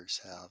generators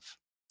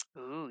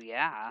have. Ooh,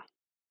 yeah.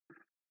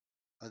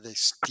 Are they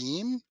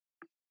steam?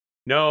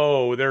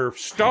 No, they're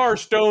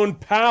Starstone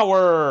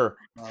power.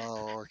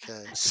 Oh,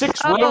 okay.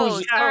 6 Oh,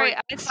 rows. sorry.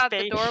 I thought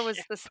the door was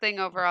this thing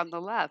over on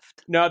the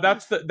left. No,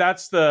 that's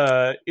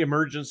the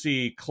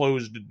emergency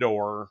closed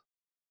door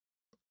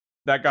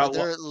that got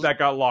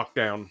locked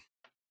down.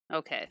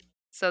 Okay.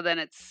 So then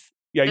it's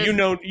Yeah, you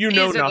know these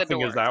are the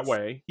nothing is that doors.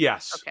 way.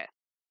 Yes. Okay.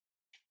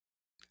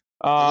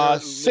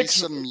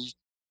 Six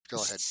Go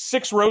ahead.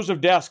 6 rows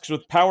of desks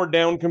with powered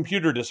down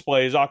computer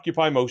displays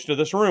occupy most of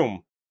this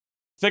room.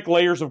 Thick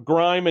layers of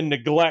grime and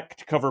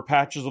neglect cover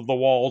patches of the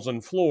walls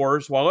and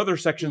floors, while other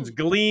sections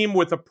gleam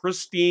with a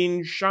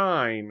pristine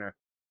shine.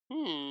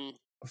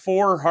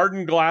 4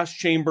 hardened glass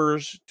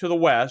chambers to the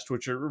west,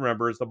 which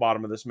remember is the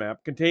bottom of this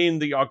map, contain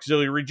the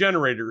auxiliary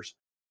generators,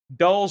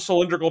 dull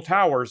cylindrical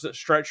towers that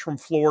stretch from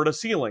floor to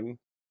ceiling.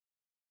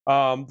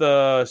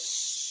 The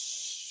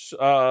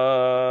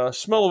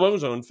smell of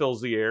ozone fills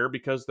the air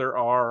because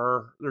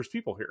there's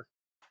people here.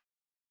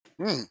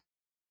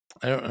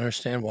 I don't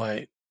understand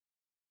why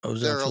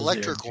ozone They're fills the air.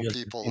 electrical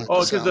people.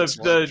 Oh,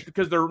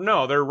 because they're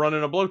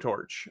running a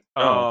blowtorch.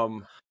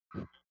 The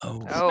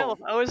smell of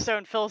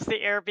ozone fills the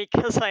air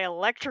because I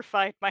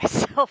electrified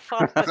myself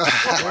on the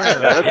floor.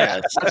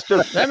 Yes.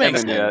 That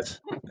makes sense.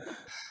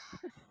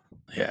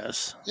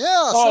 Yes. Yeah.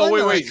 Oh,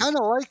 Simon, wait. I kind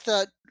of like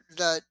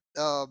that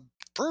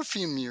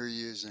perfume you're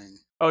using.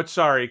 Oh,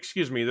 sorry.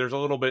 Excuse me. There's a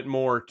little bit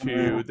more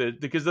to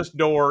because this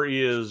door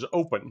is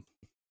open.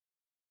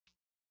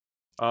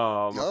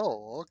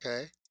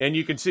 Okay. And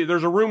you can see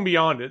there's a room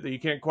beyond it that you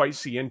can't quite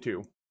see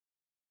into.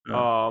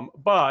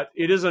 But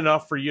it is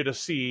enough for you to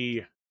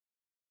see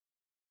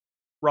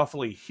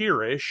roughly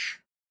here-ish.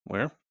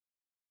 Where?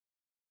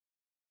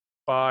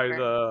 By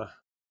the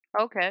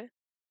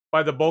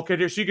bulkhead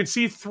here. So you can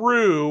see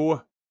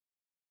through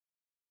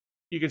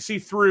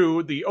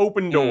the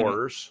open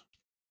doors.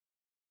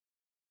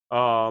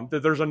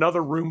 That there's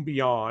another room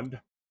beyond.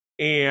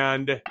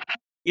 And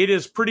it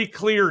is pretty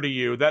clear to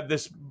you that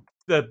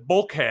the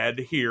bulkhead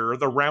here,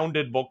 the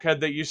rounded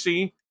bulkhead that you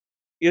see,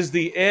 is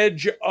the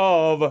edge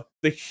of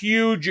the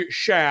huge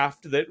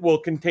shaft that will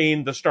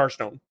contain the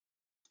Starstone.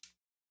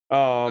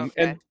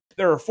 And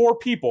there are 4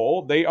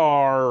 people. They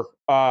are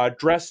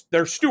dressed,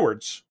 they're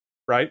stewards,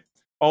 right?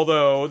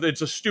 Although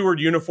it's a steward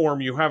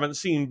uniform you haven't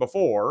seen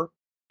before,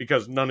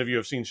 because none of you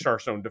have seen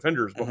Starstone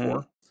Defenders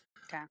before.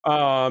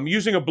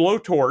 Using a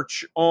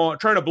blowtorch,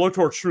 trying to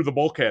blowtorch through the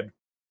bulkhead.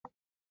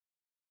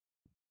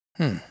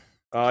 To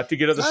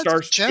get at the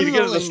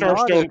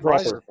Starstone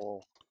proper.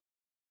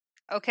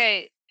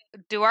 Okay,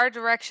 do our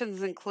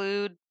directions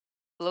include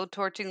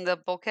blowtorching the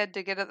bulkhead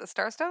to get at the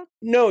Starstone?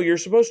 No, you're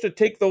supposed to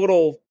take the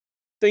little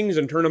things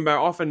and turn them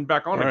off and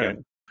back on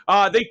again.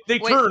 They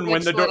turn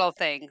when the little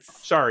things.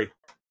 Sorry,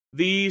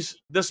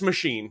 this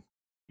machine.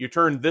 You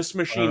turn this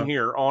machine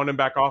here on and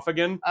back off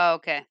again. Oh,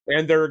 okay.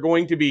 And there are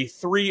going to be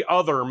 3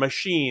 other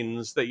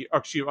machines that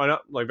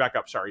back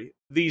up. Sorry,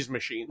 these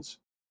machines.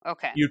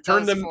 Okay. You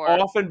turn them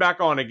off and back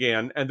on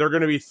again, and there are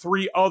going to be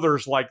 3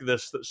 others like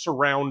this that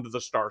surround the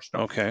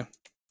Starstone. Okay.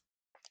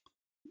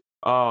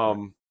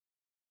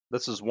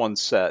 This is one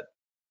set.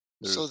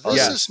 So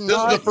this is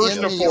not the first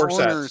in of the 4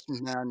 owner's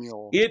sets.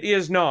 manual. It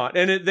is not,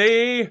 and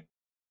they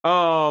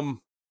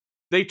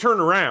turn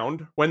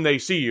around when they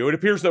see you. It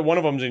appears that one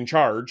of them's in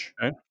charge.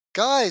 Okay.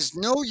 Guys,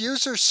 no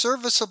user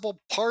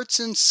serviceable parts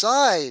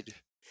inside.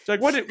 It's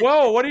like, what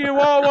are you?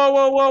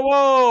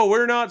 Whoa!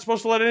 We're not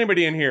supposed to let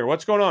anybody in here.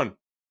 What's going on?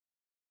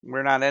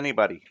 We're not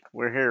anybody.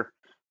 We're here.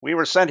 We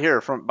were sent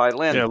here by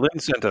Lynn. Yeah, Lynn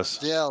sent us.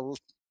 Yeah.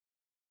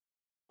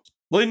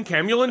 Lynn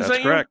Camulin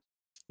sent correct.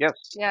 You? Yes.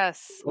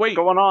 Yes. What's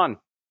going on?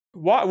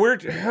 What?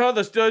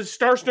 The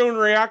Starstone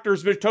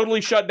reactor's been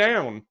totally shut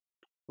down.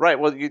 Right.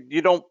 Well,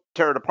 you don't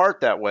tear it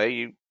apart that way.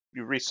 You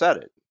reset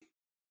it.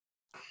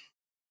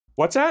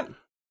 What's that?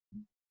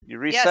 You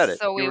reset it.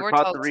 So we were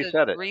taught told to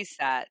reset it.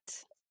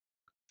 Reset.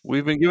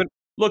 We've been given.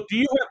 Look, do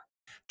you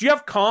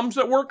have comms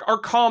that work? Our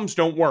comms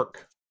don't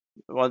work.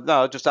 Well,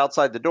 no, just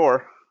outside the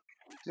door.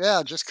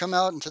 Yeah, just come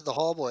out into the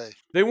hallway.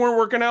 They weren't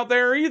working out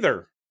there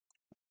either.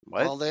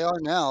 What? Well, they are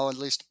now, at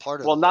least part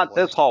of. Well, the not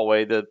hallway. this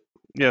hallway.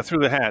 Through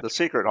the hatch. The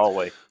secret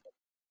hallway.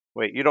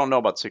 Wait, you don't know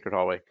about the secret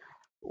hallway.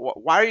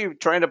 Why are you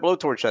trying to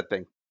blowtorch that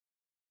thing?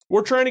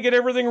 We're trying to get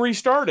everything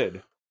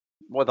restarted.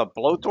 With a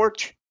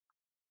blowtorch?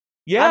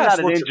 Yes,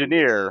 I'm not an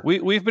engineer.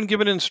 We've been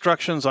given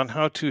instructions on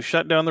how to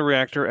shut down the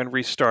reactor and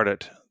restart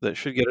it. That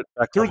should get it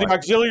back through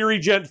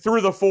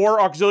through the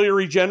 4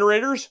 auxiliary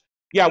generators.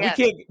 Yeah, yes.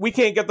 we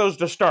can't get those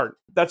to start.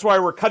 That's why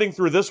we're cutting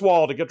through this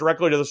wall to get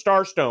directly to the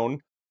Starstone.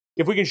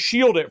 If we can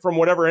shield it from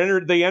whatever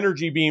the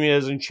energy beam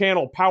is and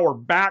channel power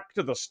back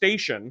to the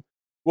station,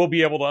 we'll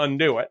be able to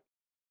undo it.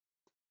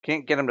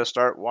 Can't get them to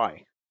start.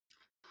 Why?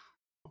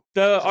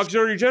 The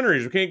auxiliary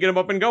generators. We can't get them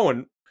up and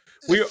going.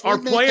 Our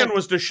plan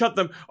was to shut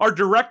them. Our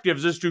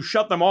directives is to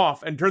shut them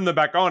off and turn them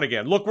back on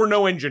again. Look, we're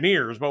no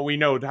engineers, but we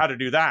know how to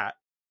do that.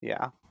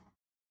 Yeah.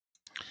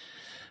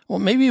 Well,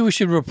 maybe we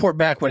should report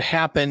back what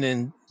happened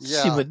and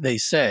see what they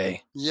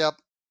say. Yep.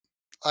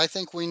 I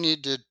think we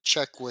need to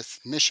check with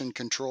mission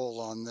control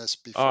on this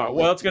before.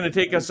 Well, it's going to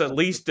take us at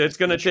least. It's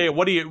going to take.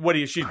 What do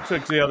you? She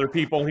took to the other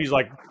people. He's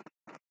like,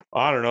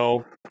 I don't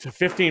know, to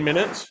 15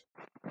 minutes.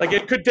 Like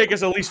it could take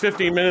us at least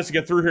 15 minutes to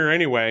get through here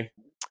anyway.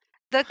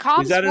 The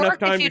comms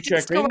work if you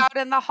just go out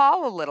in the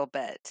hall a little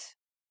bit.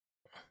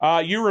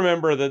 You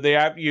remember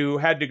that you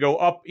had to go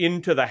up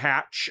into the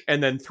hatch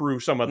and then through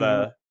some of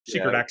the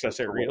secret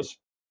access areas.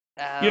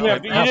 You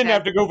didn't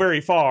have to go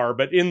very far,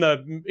 but in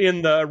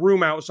the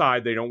room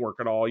outside they don't work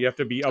at all. You have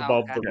to be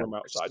above the room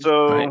outside.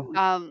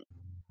 So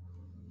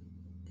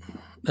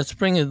let's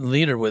bring a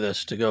leader with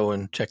us to go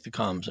and check the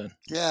comms in.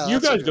 Yeah, you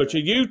guys go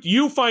check.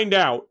 You find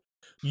out.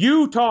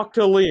 You talk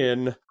to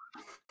Lynn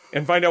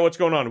and find out what's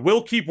going on.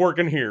 We'll keep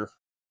working here.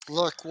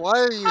 Look, why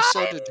are you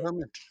so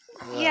determined?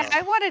 Yeah,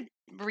 I want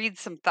to read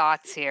some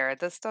thoughts here.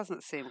 This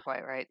doesn't seem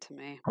quite right to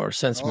me. Or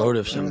sense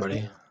motive,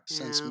 somebody.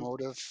 Sense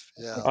motive,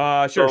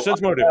 yeah. Sure,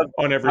 sense motive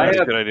on everybody.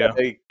 That's a good idea.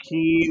 A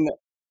keen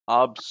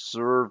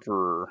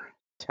observer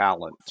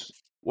talent.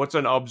 What's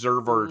an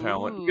observer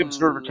talent? Good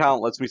observer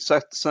talent lets me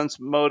sense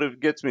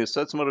motive, gets me a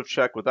sense motive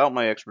check without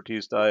my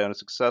expertise die. On a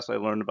success, I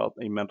learned about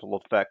a mental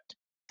effect.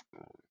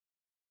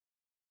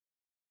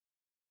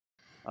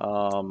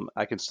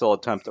 I can still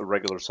attempt a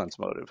regular sense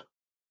motive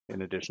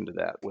in addition to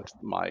that with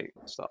my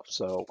stuff.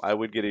 So I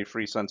would get a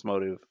free sense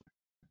motive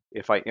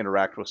if I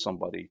interact with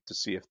somebody to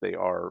see if they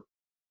are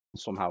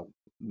somehow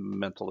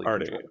mentally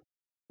controlled.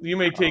 You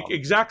may take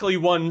exactly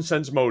one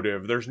sense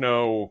motive. There's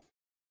no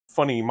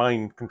funny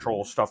mind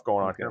control stuff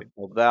going on here.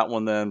 Well, that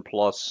one then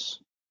plus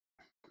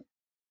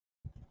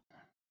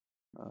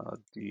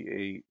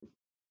D8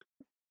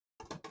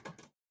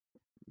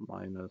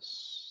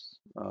 minus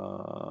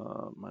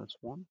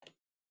 1.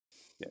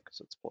 Yeah,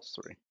 because it's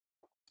 +3.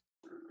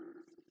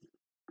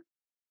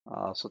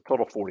 So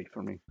total 40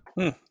 for me.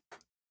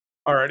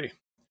 Alrighty.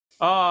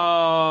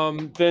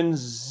 Then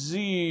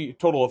Z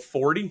total of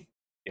 40.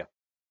 Yeah.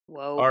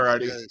 Whoa.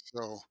 Alrighty. Okay,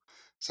 so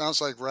sounds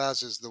like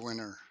Raz is the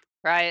winner.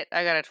 Right,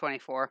 I got a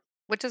 24,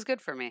 which is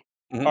good for me.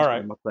 All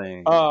right.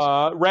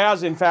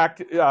 Raz, in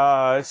fact,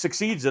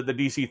 succeeds at the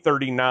DC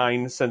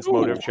 39 sense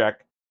motive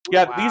check.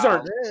 Yeah,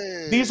 Wow.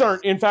 these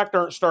aren't in fact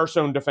aren't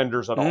Starstone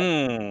defenders at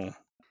all.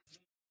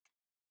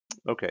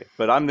 Okay,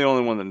 but I'm the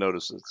only one that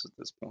notices at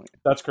this point.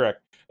 That's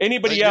correct.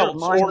 Anybody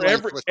else, or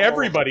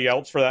everybody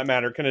else for that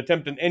matter, can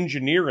attempt an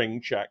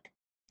engineering check.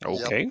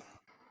 Okay.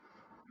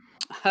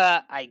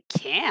 I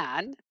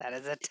can. That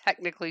is a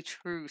technically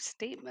true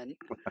statement.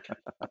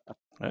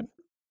 Right.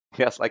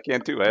 Yes, I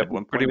can too. I have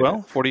one pretty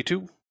well.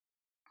 42.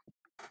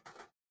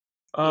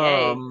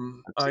 That's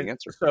the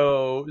answer.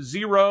 So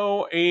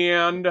 0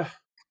 and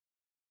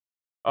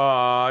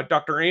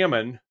Dr.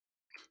 Ammon,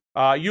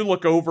 you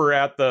look over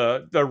at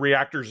the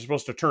reactors are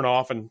supposed to turn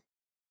off and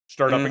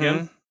start up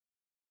again.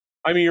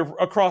 I mean, you're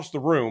across the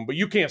room, but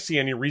you can't see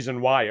any reason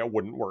why it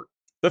wouldn't work.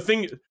 The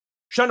thing,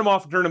 shut them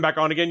off and turn them back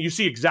on again, you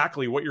see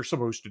exactly what you're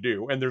supposed to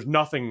do, and there's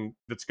nothing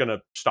that's going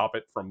to stop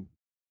it from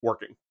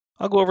working.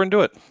 I'll go over and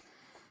do it.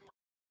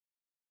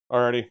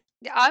 Yeah,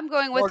 I'm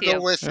going with you.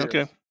 Go with you.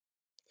 Okay.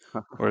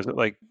 Or is it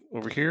like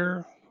over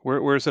here?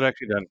 Where is it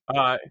actually done?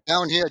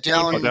 Down here.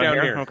 Down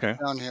here. Okay.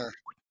 Down here.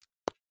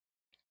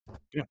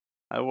 Yeah.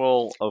 I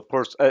will, of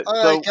course. All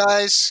right,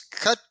 guys,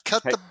 cut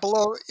the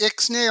blow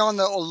Ixnay on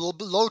the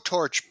low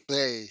torch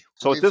bay.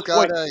 So at this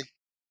point,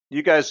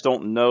 you guys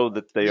don't know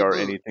that they are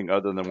anything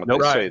other than what they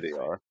say they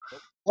are.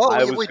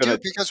 Well, we do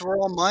because we're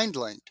all mind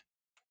linked.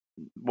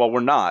 Well, we're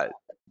not.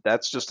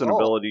 That's just an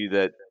ability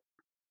that.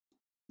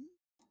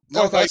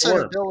 No, that's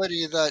an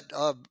ability that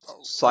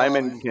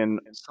Simon can.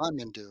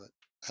 Simon do it.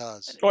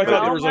 Has. Oh, I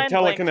thought there was a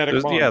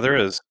telekinetic bomb. Yeah, there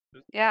is.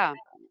 Yeah.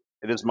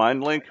 It is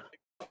mind link.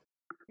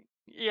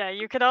 Yeah,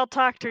 you can all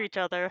talk to each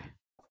other.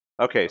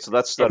 Okay, so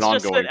that's an ongoing thing.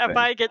 It's just that thing. if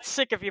I get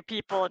sick of you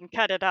people and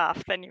cut it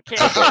off, then you can't.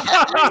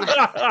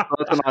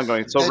 That's an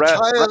ongoing. So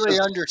entirely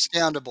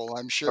understandable,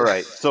 I'm sure. All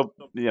right, so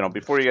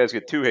before you guys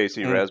get too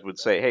hasty, Raz would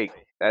say, "Hey,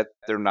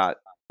 they're not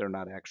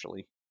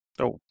actually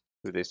who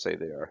they say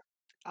they are."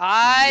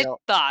 I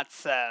thought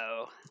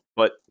so.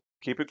 But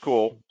keep it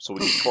cool, so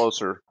we get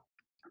closer,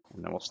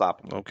 and then we'll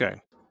stop them. Okay.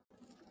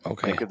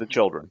 Think of the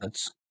children.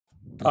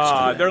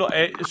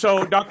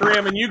 So Dr.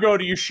 Ammon, you go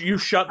to you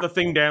shut the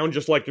thing down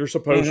just like you're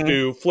supposed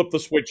to, flip the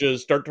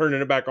switches, start turning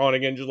it back on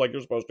again just like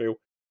you're supposed to.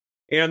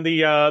 And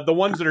the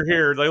ones that are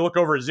here, they look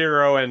over at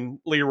Zero and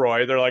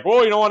Leroy. They're like,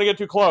 "Whoa, you don't want to get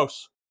too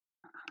close.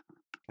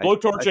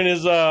 Blowtorching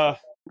is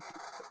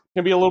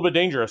can be a little bit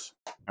dangerous."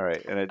 All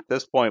right, and at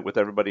this point, with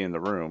everybody in the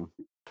room,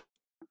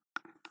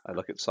 I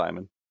look at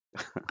Simon.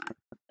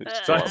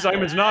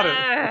 Simon's nodding.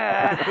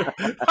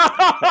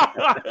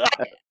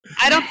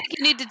 I don't think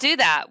you need to do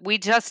that. We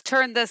just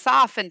turned this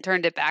off and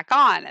turned it back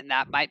on, and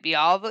that might be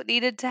all that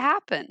needed to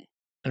happen.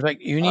 In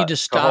fact, you need to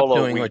stop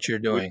doing what you're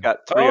doing. We've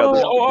got 3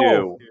 others to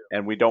do,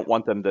 and we don't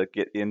want them to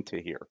get into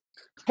here.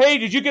 Hey,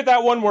 did you get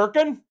that one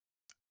working?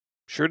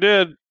 Sure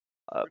did.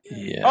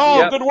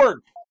 Yeah. Good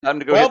work. Time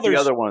to go get the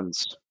other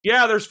ones.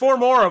 Yeah, there's 4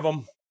 more of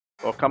them.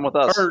 Well, come with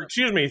us. Or,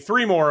 excuse me,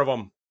 3 more of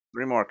them.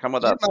 3 more. Come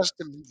with us.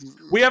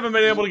 We haven't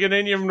been able to get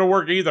any of them to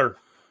work either.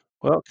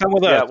 Well, come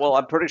with us. Yeah, well,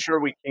 I'm pretty sure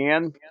we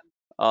can.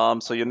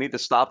 So you'll need to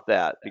stop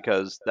that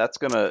because that's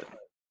going to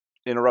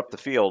interrupt the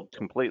field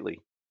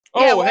completely.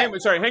 Oh, hang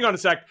on a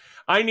sec.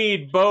 I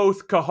need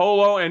both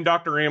Kaholo and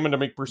Dr. Ammon to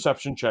make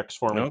perception checks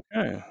for me.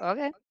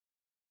 Okay.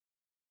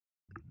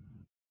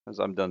 As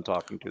I'm done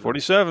talking to them.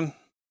 47.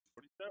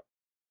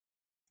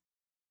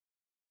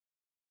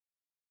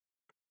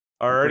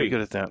 Alrighty. Pretty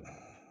good at that.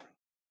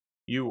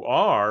 You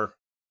are.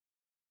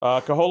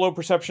 Kaholo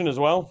perception as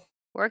well?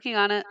 Working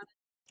on it.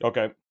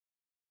 Okay.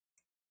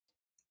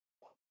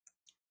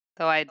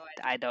 Though I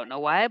don't know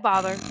why I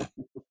bothered.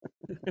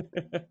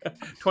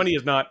 20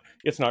 is not,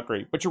 it's not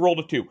great, but you rolled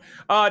a 2.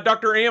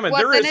 Dr. Ammon,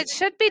 Well, then it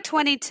should be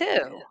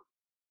 22.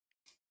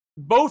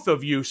 Both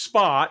of you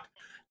spot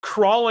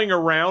crawling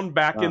around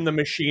back in the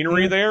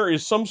machinery there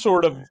is some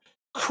sort of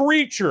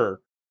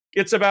creature.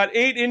 It's about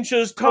 8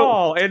 inches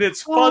tall and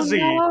it's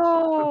fuzzy.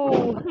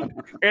 Oh, no.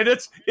 And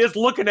it's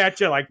looking at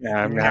you like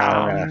nom,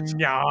 nom,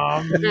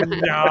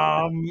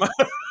 nom.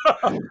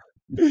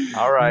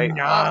 All right.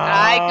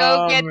 I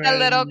go get the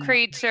little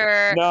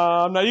creature.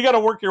 No, you got to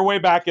work your way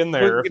back in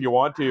there if you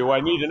want to.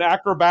 I need an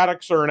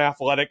acrobatics or an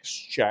athletics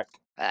check.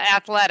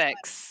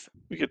 Athletics.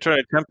 We could try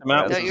to tempt them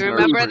out. Don't you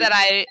remember that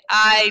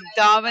I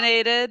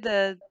dominated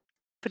a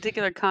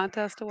particular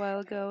contest a while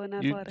ago in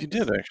athletics? You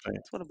did, actually.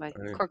 It's one of my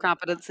core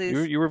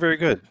competencies. You were very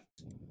good.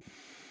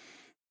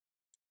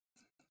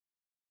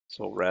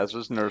 So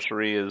Raz's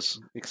nursery is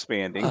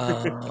expanding.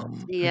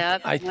 Yeah,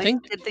 I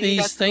think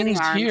these things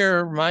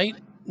here might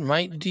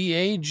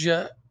de-age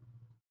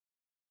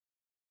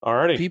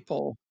Alrighty.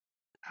 people.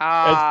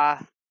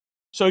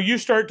 So you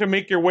start to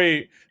make your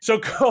way.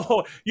 So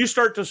you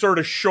start to sort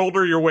of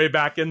shoulder your way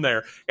back in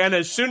there, and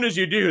as soon as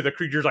you do, the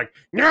creature's like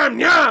 "Nyam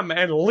nyam"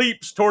 and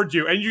leaps towards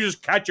you, and you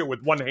just catch it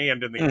with one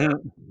hand in the air.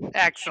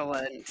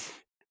 Excellent.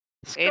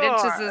 Score. 8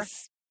 inches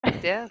is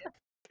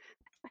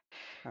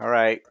All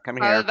right, come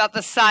here. about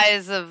the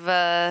size of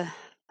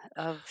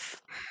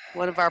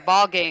one of our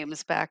ball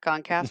games back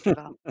on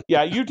Casterville.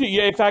 Yeah,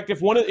 in fact,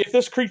 if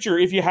this creature,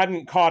 if you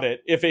hadn't caught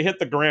it, if it hit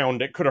the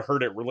ground, it could have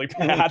hurt it really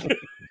bad.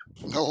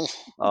 No.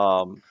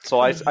 So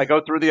I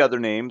go through the other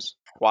names.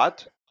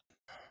 What?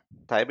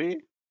 Tybee?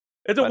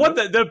 It's what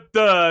let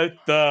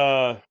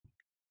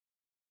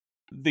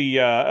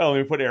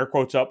me put air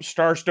quotes up.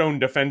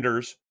 Starstone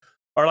defenders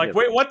are like,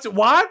 wait, what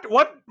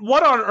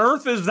on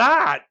earth is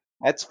that?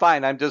 That's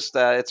fine. I'm just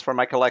it's for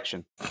my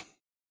collection.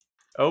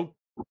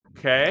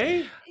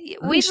 Okay.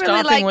 We'd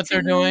really like what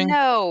they're doing.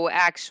 No,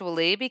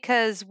 actually,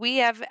 because we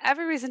have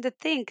every reason to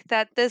think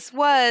that this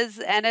was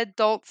an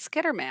adult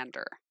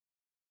Skittermander.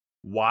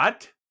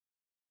 What?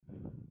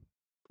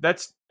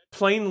 That's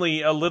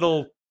plainly a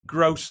little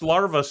gross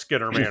larva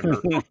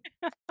Skittermander.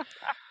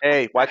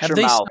 Hey, watch your mouth.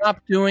 Have they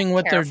stopped doing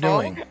what they're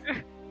doing?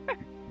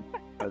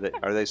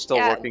 Are they still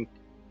working?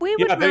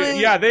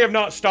 They have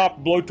not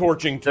stopped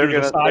blowtorching through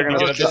the side of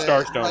the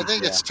Starstone. I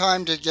think it's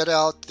time to get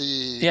out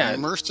the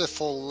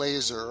merciful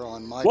laser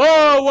on my.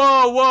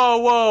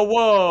 Whoa!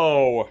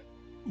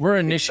 We're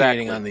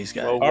initiating on these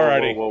guys.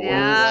 Alrighty.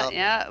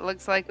 Yeah. It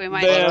looks like we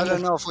might. I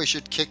don't know if we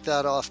should kick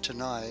that off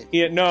tonight.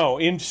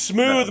 In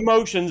smooth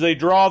motions, they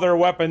draw their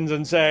weapons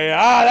and say,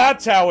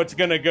 that's how it's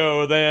gonna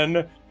go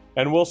then,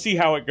 and we'll see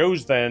how it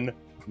goes then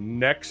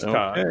next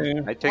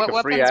time. I take what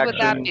a free weapons action.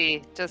 would that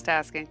be? Just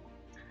asking.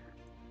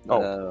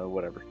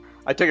 Whatever.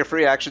 I take a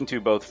free action to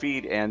both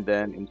feed and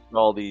then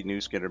install the new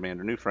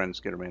friend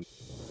Skittermander.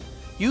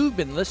 You've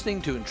been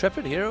listening to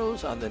Intrepid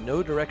Heroes on the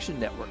No Direction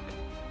Network.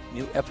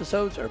 New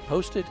episodes are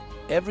posted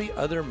every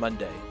other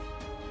Monday.